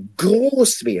ausbreiten,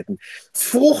 groß werden,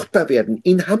 fruchtbar werden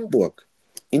in Hamburg,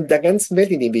 in der ganzen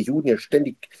Welt, in der wir Juden ja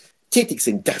ständig tätig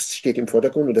sind, das steht im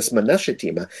Vordergrund. Und das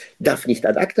Manasche-Thema darf nicht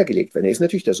ad acta gelegt werden. Er ist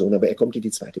natürlich der Sohn, aber er kommt in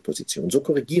die zweite Position. So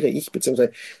korrigiere ich,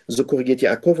 beziehungsweise so korrigiert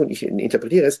Jakob, und ich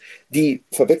interpretiere es, die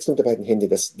Verwechslung der beiden Hände.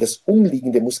 Das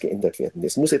Umliegende muss geändert werden.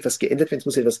 Es muss etwas geändert werden, es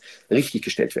muss etwas richtig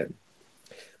gestellt werden.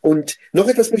 Und noch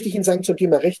etwas möchte ich Ihnen sagen zum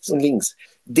Thema rechts und links.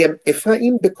 Der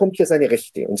Ephraim bekommt ja seine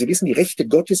Rechte. Und Sie wissen, die Rechte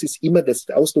Gottes ist immer das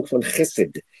Ausdruck von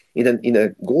Chesed. In einer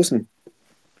großen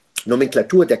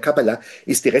Nomenklatur der Kabbala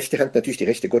ist die rechte Hand natürlich die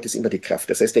Rechte Gottes immer die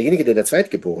Kraft. Das heißt, derjenige, der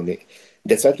Zweitgeborene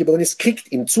ist,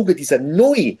 kriegt im Zuge dieser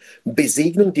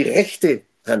Neubesegnung die rechte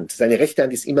Hand. Seine rechte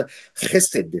Hand ist immer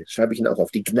Chesed, schreibe ich ihn auch auf,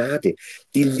 die Gnade,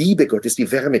 die Liebe Gottes,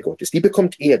 die Wärme Gottes. Die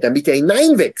bekommt er, damit er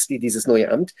hineinwächst in dieses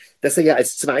neue Amt, das er ja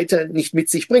als Zweiter nicht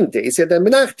mit sich bringt. Der ist ja dann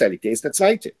benachteiligt, der ist der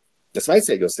Zweite. Das weiß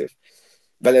ja Josef,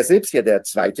 weil er selbst ja der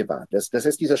Zweite war. Das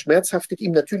heißt, dieser Schmerz haftet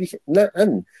ihm natürlich nah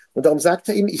an. Und darum sagt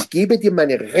er ihm, ich gebe dir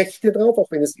meine Rechte drauf, auch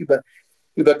wenn es über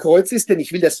Kreuz ist, denn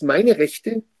ich will, dass meine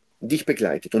Rechte dich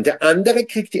begleitet. Und der andere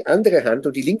kriegt die andere Hand,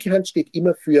 und die linke Hand steht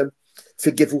immer für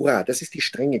Gevurah. Das ist die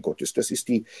Strenge Gottes. Das ist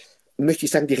die möchte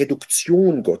ich sagen, die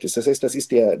Reduktion Gottes. Das heißt,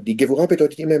 die Gevurah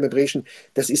bedeutet immer im Hebräischen,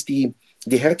 das ist die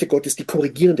Härte Gottes, die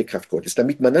korrigierende Kraft Gottes.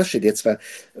 Damit Manasse, der zwar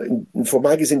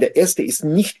formal gesehen der Erste ist,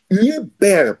 nicht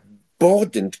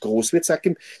überbordend groß wird, sagt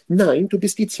ihm, nein, du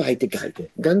bist die zweite Geige.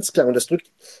 Ganz klar. Und das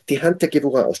drückt die Hand der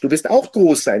Gevurah aus. Du wirst auch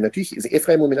groß sein. Natürlich,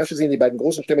 Ephraim und Manasse sind die beiden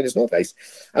großen Stämme des Nordreichs.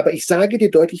 Aber ich sage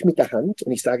dir deutlich mit der Hand,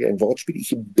 und ich sage ein Wortspiel,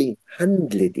 ich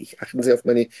behandle dich. Achten Sie auf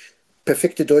meine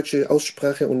perfekte deutsche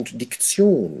Aussprache und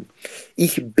Diktion.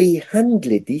 Ich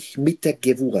behandle dich mit der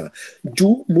Gevurah.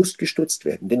 Du musst gestutzt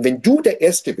werden. Denn wenn du der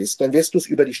Erste bist, dann wirst du es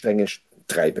über die Stränge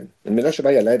treiben. Und Manasse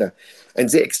war ja leider ein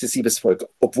sehr exzessives Volk,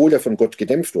 obwohl er von Gott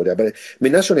gedämpft wurde. Aber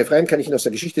Manasse und Ephraim, kann ich Ihnen aus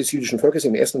der Geschichte des jüdischen Volkes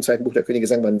im ersten und zweiten Buch der Könige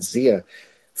sagen, waren sehr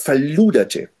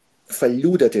verluderte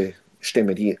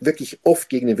Stämme, die wirklich oft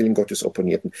gegen den Willen Gottes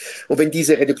opponierten. Und wenn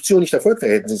diese Reduktion nicht erfolgt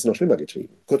wäre, hätten sie es noch schlimmer getrieben.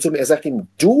 Kurzum, er sagt ihm,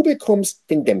 du bekommst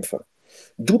den Dämpfer.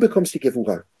 Du bekommst die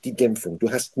Gevurah, die Dämpfung.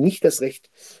 Du hast nicht das Recht,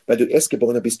 weil du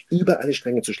Erstgeborener bist, über alle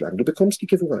Stränge zu schlagen. Du bekommst die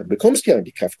Gevurah, du bekommst ja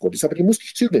die Kraft Gottes, aber die musst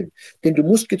dich zügeln, denn du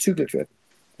musst gezügelt werden,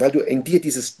 weil du in dir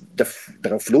dieses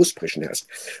darauf lospreschen hast.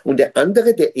 Und der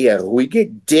andere, der eher ruhige,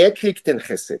 der kriegt den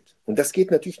Chesed. Und das geht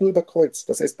natürlich nur über Kreuz.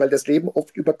 Das heißt, weil das Leben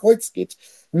oft über Kreuz geht.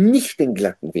 Nicht den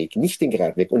glatten Weg, nicht den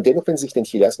geraden Weg. Und dennoch, wenn Sie sich den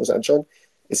Chiasmus anschauen,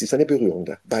 es ist eine Berührung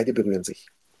da. Beide berühren sich.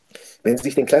 Wenn Sie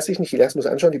sich den klassischen Chiasmus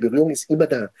anschauen, die Berührung ist immer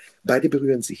da. Beide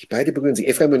berühren sich, beide berühren sich.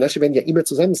 Ephraim und Manasse werden ja immer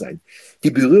zusammen sein.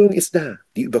 Die Berührung ist da.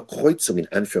 Die Überkreuzung, in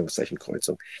Anführungszeichen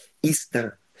Kreuzung, ist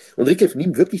da. Und Rickliff,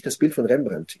 nimm wirklich das Bild von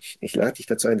Rembrandt. Ich lade dich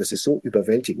dazu ein, das ist so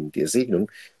überwältigend, die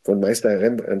Segnung von Meister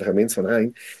Rembrandt Ramens von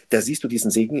Rhein. Da siehst du diesen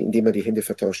Segen, indem er die Hände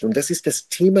vertauscht. Und das ist das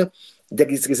Thema der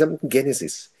gesamten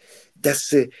Genesis,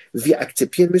 dass wir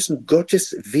akzeptieren müssen,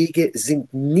 Gottes Wege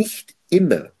sind nicht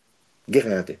immer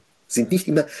gerade, sind nicht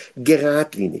immer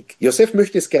geradlinig. Josef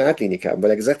möchte es geradlinig haben, weil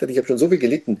er gesagt hat, ich habe schon so viel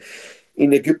gelitten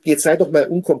in Ägypten, jetzt sei doch mal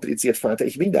unkompliziert, Vater,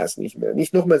 ich will das nicht mehr.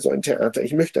 Nicht nochmal so ein Theater,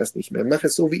 ich möchte das nicht mehr. Mach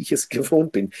es so, wie ich es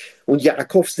gewohnt bin. Und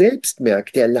Jakob selbst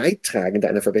merkt, der Leidtragende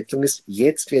einer Verwechslung ist,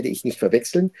 jetzt werde ich nicht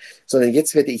verwechseln, sondern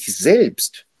jetzt werde ich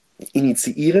selbst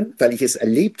initiieren, weil ich es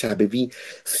erlebt habe, wie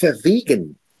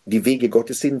verwegen die Wege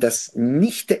Gottes sind, dass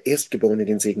nicht der Erstgeborene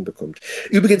den Segen bekommt.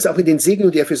 Übrigens auch in den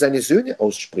Segnungen, die er für seine Söhne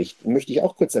ausspricht, möchte ich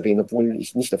auch kurz erwähnen, obwohl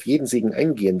ich nicht auf jeden Segen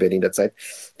eingehen werde in der Zeit.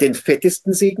 Den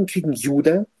fettesten Segen kriegen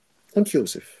Juda und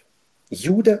Josef.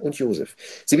 Juda und Josef.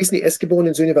 Sie wissen, die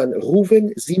erstgeborenen Söhne waren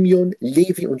Ruven, Simeon,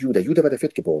 Levi und Juda. Juda war der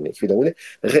Viertgeborene. Ich wiederhole.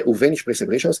 Reuven, ich spreche es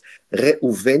hebräisch aus.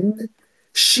 Reuven,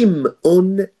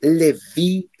 Shimon,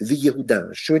 Levi, wie Jehuda.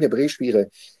 Schön hebräisch für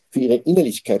ihre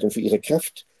Innerlichkeit und für ihre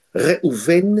Kraft.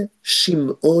 Reuven,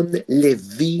 Shimon,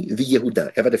 Levi, wie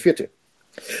Jehuda. Er war der Vierte.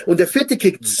 Und der Vierte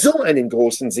kriegt so einen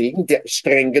großen Segen, der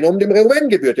streng genommen dem Reuven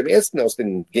gebührt, dem Ersten aus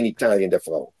den Genitalien der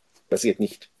Frau. Passiert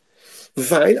nicht.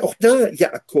 Weil auch da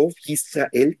Jakob,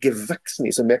 Israel, gewachsen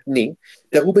ist und merkt, nee,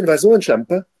 der Ruben war so ein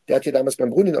Schlamper, der hat ja damals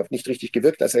beim Brunnen auch nicht richtig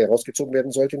gewirkt, als er herausgezogen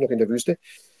werden sollte, noch in der Wüste.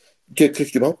 Der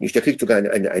kriegt überhaupt nicht, der kriegt sogar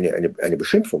eine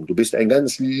Beschimpfung. Du bist ein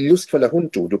ganz lustvoller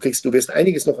Hund, du wirst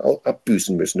einiges noch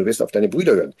abbüßen müssen, du wirst auf deine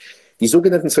Brüder hören. Die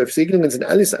sogenannten 12 Segnungen sind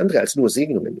alles andere als nur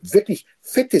Segnungen. Wirklich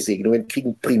fette Segnungen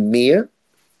kriegen primär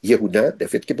Jehuda, der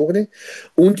Viertgeborene,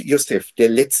 und Josef,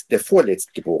 der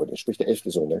Vorletztgeborene, sprich der 11.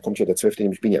 Sohn, dann kommt ja der 12.,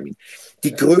 nämlich Benjamin.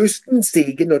 Die größten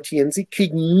Segen, notieren Sie,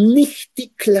 kriegen nicht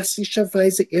die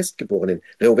klassischerweise Erstgeborenen,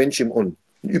 Reuven, Shimon.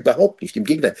 Überhaupt nicht, im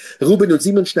Gegenteil. Ruben und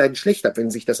Simon schneiden schlecht ab. Wenn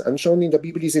Sie sich das anschauen in der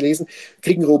Bibel, die Sie lesen,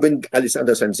 kriegen Ruben alles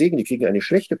andere als einen Segen, die kriegen eine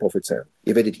schlechte Prophezeiung.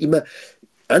 Ihr werdet immer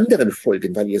anderen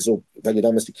folgen, weil ihr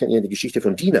damals, die kennen ja die Geschichte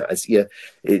von Dina, als ihr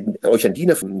euch an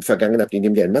Dina vergangen habt,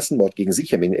 indem ihr einen Massenmord gegen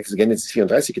Sichem in Genesis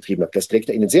 34 getrieben habt, das trägt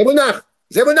er ihnen sehr wohl nach.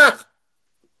 Sehr wohl nach.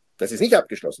 Das ist nicht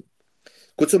abgeschlossen.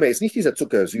 Kurzum, er ist nicht dieser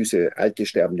zuckersüße, alte,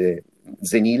 sterbende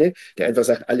Senile, der einfach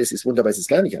sagt, alles ist wunderbar, es ist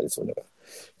gar nicht alles wunderbar.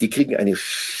 Die kriegen eine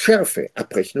schärfe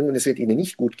Abrechnung und es wird ihnen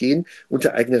nicht gut gehen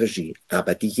unter eigener Regie.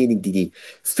 Aber diejenigen, die die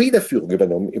Federführung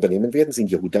übernehmen werden,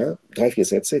 sind Jehuda, 3, 4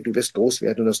 Sätze, du wirst groß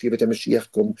werden und aus dir wird der Meschiach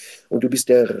kommen und du bist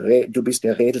der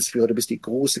Rädelsführer, du bist die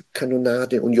große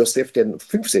Kanonade und Josef, der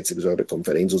 5 Sätze bekommt,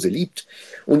 weil er ihn so sehr liebt.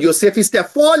 Und Josef ist der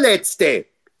Vorletzte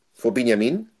vor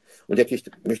Benjamin. Und er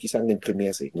kriegt, möchte ich sagen, den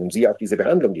Primärsegen. Und siehe auch diese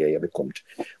Behandlung, die er ja bekommt.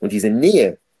 Und diese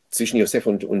Nähe zwischen Josef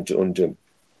und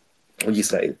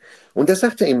Israel. Und da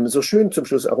sagt er ihm so schön zum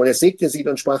Schluss auch, und er segnete sie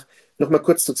und sprach, nochmal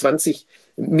kurz zu 20,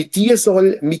 mit dir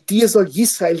soll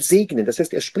Israel segnen. Das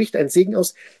heißt, er spricht einen Segen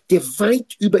aus, der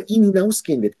weit über ihn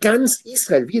hinausgehen wird. Ganz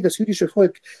Israel, wir, das jüdische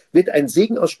Volk, wird einen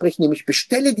Segen aussprechen, nämlich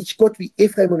bestelle dich Gott wie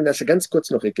Ephraim und Manasse. Ganz kurz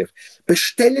noch, Rickliff.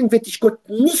 Bestellen wird dich Gott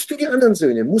nicht wie die anderen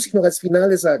Söhne, muss ich noch als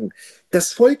Finale sagen.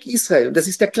 Das Volk Israel, und das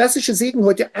ist der klassische Segen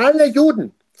heute aller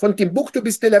Juden, von Timbuktu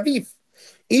bis Tel Aviv,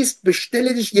 ist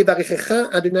bestelle dich Yevarechecha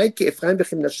Adonai ki Ephraim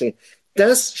bechem Nashe.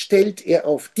 Das stellt er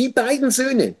auf. Die beiden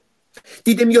Söhne,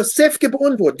 die dem Josef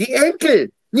geboren wurden, die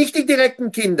Enkel, nicht die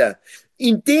direkten Kinder,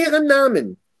 in deren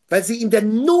Namen, weil sie in der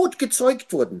Not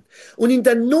gezeugt wurden und in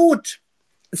der Not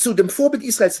zu dem Vorbild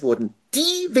Israels wurden,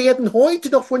 die werden heute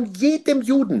noch von jedem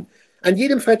Juden an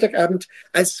jedem Freitagabend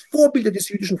als Vorbilder des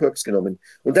jüdischen Volkes genommen.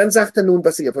 Und dann sagt er nun,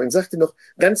 was ich ja vorhin sagte, noch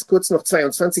ganz kurz noch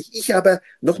 22, ich aber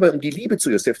nochmal, um die Liebe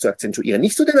zu Josef zu akzentuieren,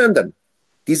 nicht zu den anderen.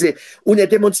 Und er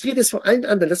demonstriert es vor allen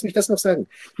anderen, lass mich das noch sagen,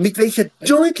 mit welcher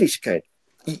Deutlichkeit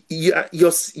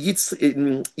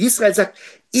Israel sagt,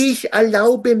 ich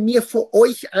erlaube mir vor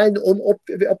euch allen,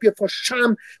 ob ihr vor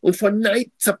Scham und vor Neid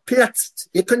zerplatzt.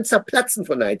 Ihr könnt zerplatzen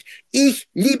vor Neid. Ich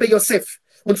liebe Josef.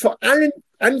 Und vor allen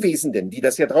Anwesenden, die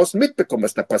das ja draußen mitbekommen,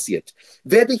 was da passiert,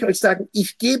 werde ich euch sagen,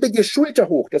 ich gebe dir Schulter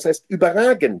hoch, das heißt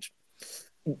überragend,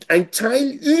 ein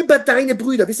Teil über deine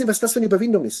Brüder. Wissen Sie, was das für eine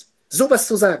Überwindung ist? Sowas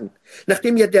zu sagen.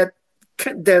 Nachdem ja der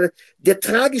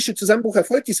tragische Zusammenbruch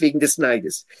erfolgt ist wegen des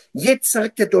Neides. Jetzt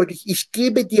sagt er deutlich, ich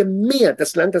gebe dir mehr,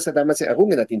 das Land, das er damals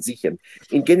errungen hat in Sichem,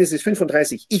 in Genesis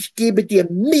 35, ich gebe dir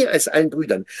mehr als allen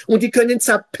Brüdern. Und die können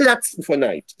zerplatzen vor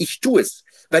Neid. Ich tue es,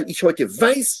 weil ich heute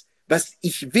weiß, was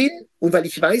ich will und weil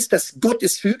ich weiß, dass Gott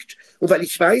es fügt und weil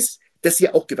ich weiß, dass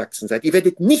ihr auch gewachsen seid. Ihr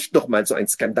werdet nicht nochmal so einen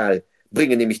Skandal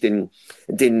bringen, nämlich den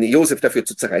Josef dafür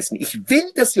zu zerreißen. Ich will,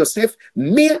 dass Josef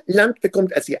mehr Land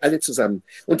bekommt als ihr alle zusammen.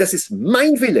 Und das ist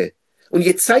mein Wille. Und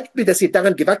ihr zeigt mir, dass ihr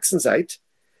daran gewachsen seid,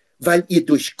 weil ihr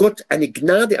durch Gott eine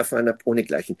Gnade erfahren habt,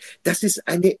 ohnegleichen. Das ist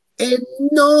eine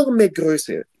enorme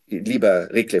Größe, lieber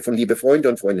Rekle, von liebe Freunde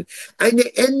und Freundinnen.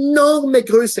 Eine enorme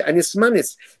Größe eines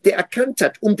Mannes, der erkannt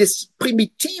hat, um des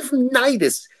primitiven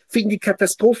Neides fing die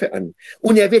Katastrophe an.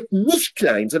 Und er wird nicht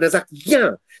klein, sondern er sagt,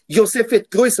 ja, Josef wird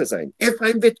größer sein,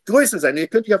 Ephraim wird größer sein, ihr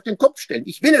könnt euch auf den Kopf stellen,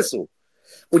 ich will es so.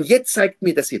 Und jetzt zeigt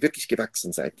mir, dass ihr wirklich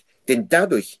gewachsen seid. Denn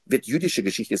dadurch wird jüdische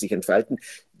Geschichte sich entfalten,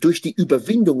 durch die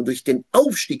Überwindung, durch den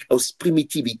Aufstieg aus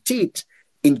Primitivität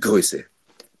in Größe.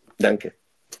 Danke.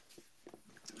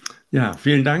 Ja,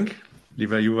 vielen Dank,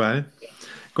 lieber Yuval.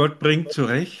 Gott bringt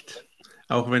zurecht,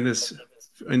 auch wenn es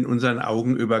in unseren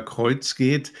Augen über Kreuz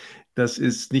geht. Das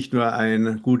ist nicht nur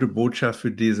eine gute Botschaft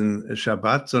für diesen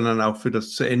Schabbat, sondern auch für das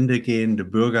zu Ende gehende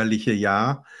bürgerliche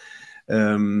Jahr.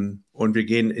 Und wir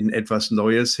gehen in etwas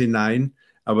Neues hinein,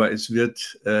 aber es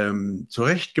wird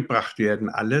zurechtgebracht werden,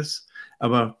 alles,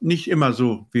 aber nicht immer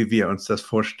so, wie wir uns das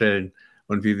vorstellen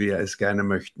und wie wir es gerne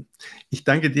möchten. Ich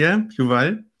danke dir,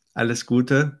 Yuval, alles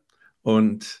Gute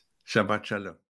und Shabbat Shalom.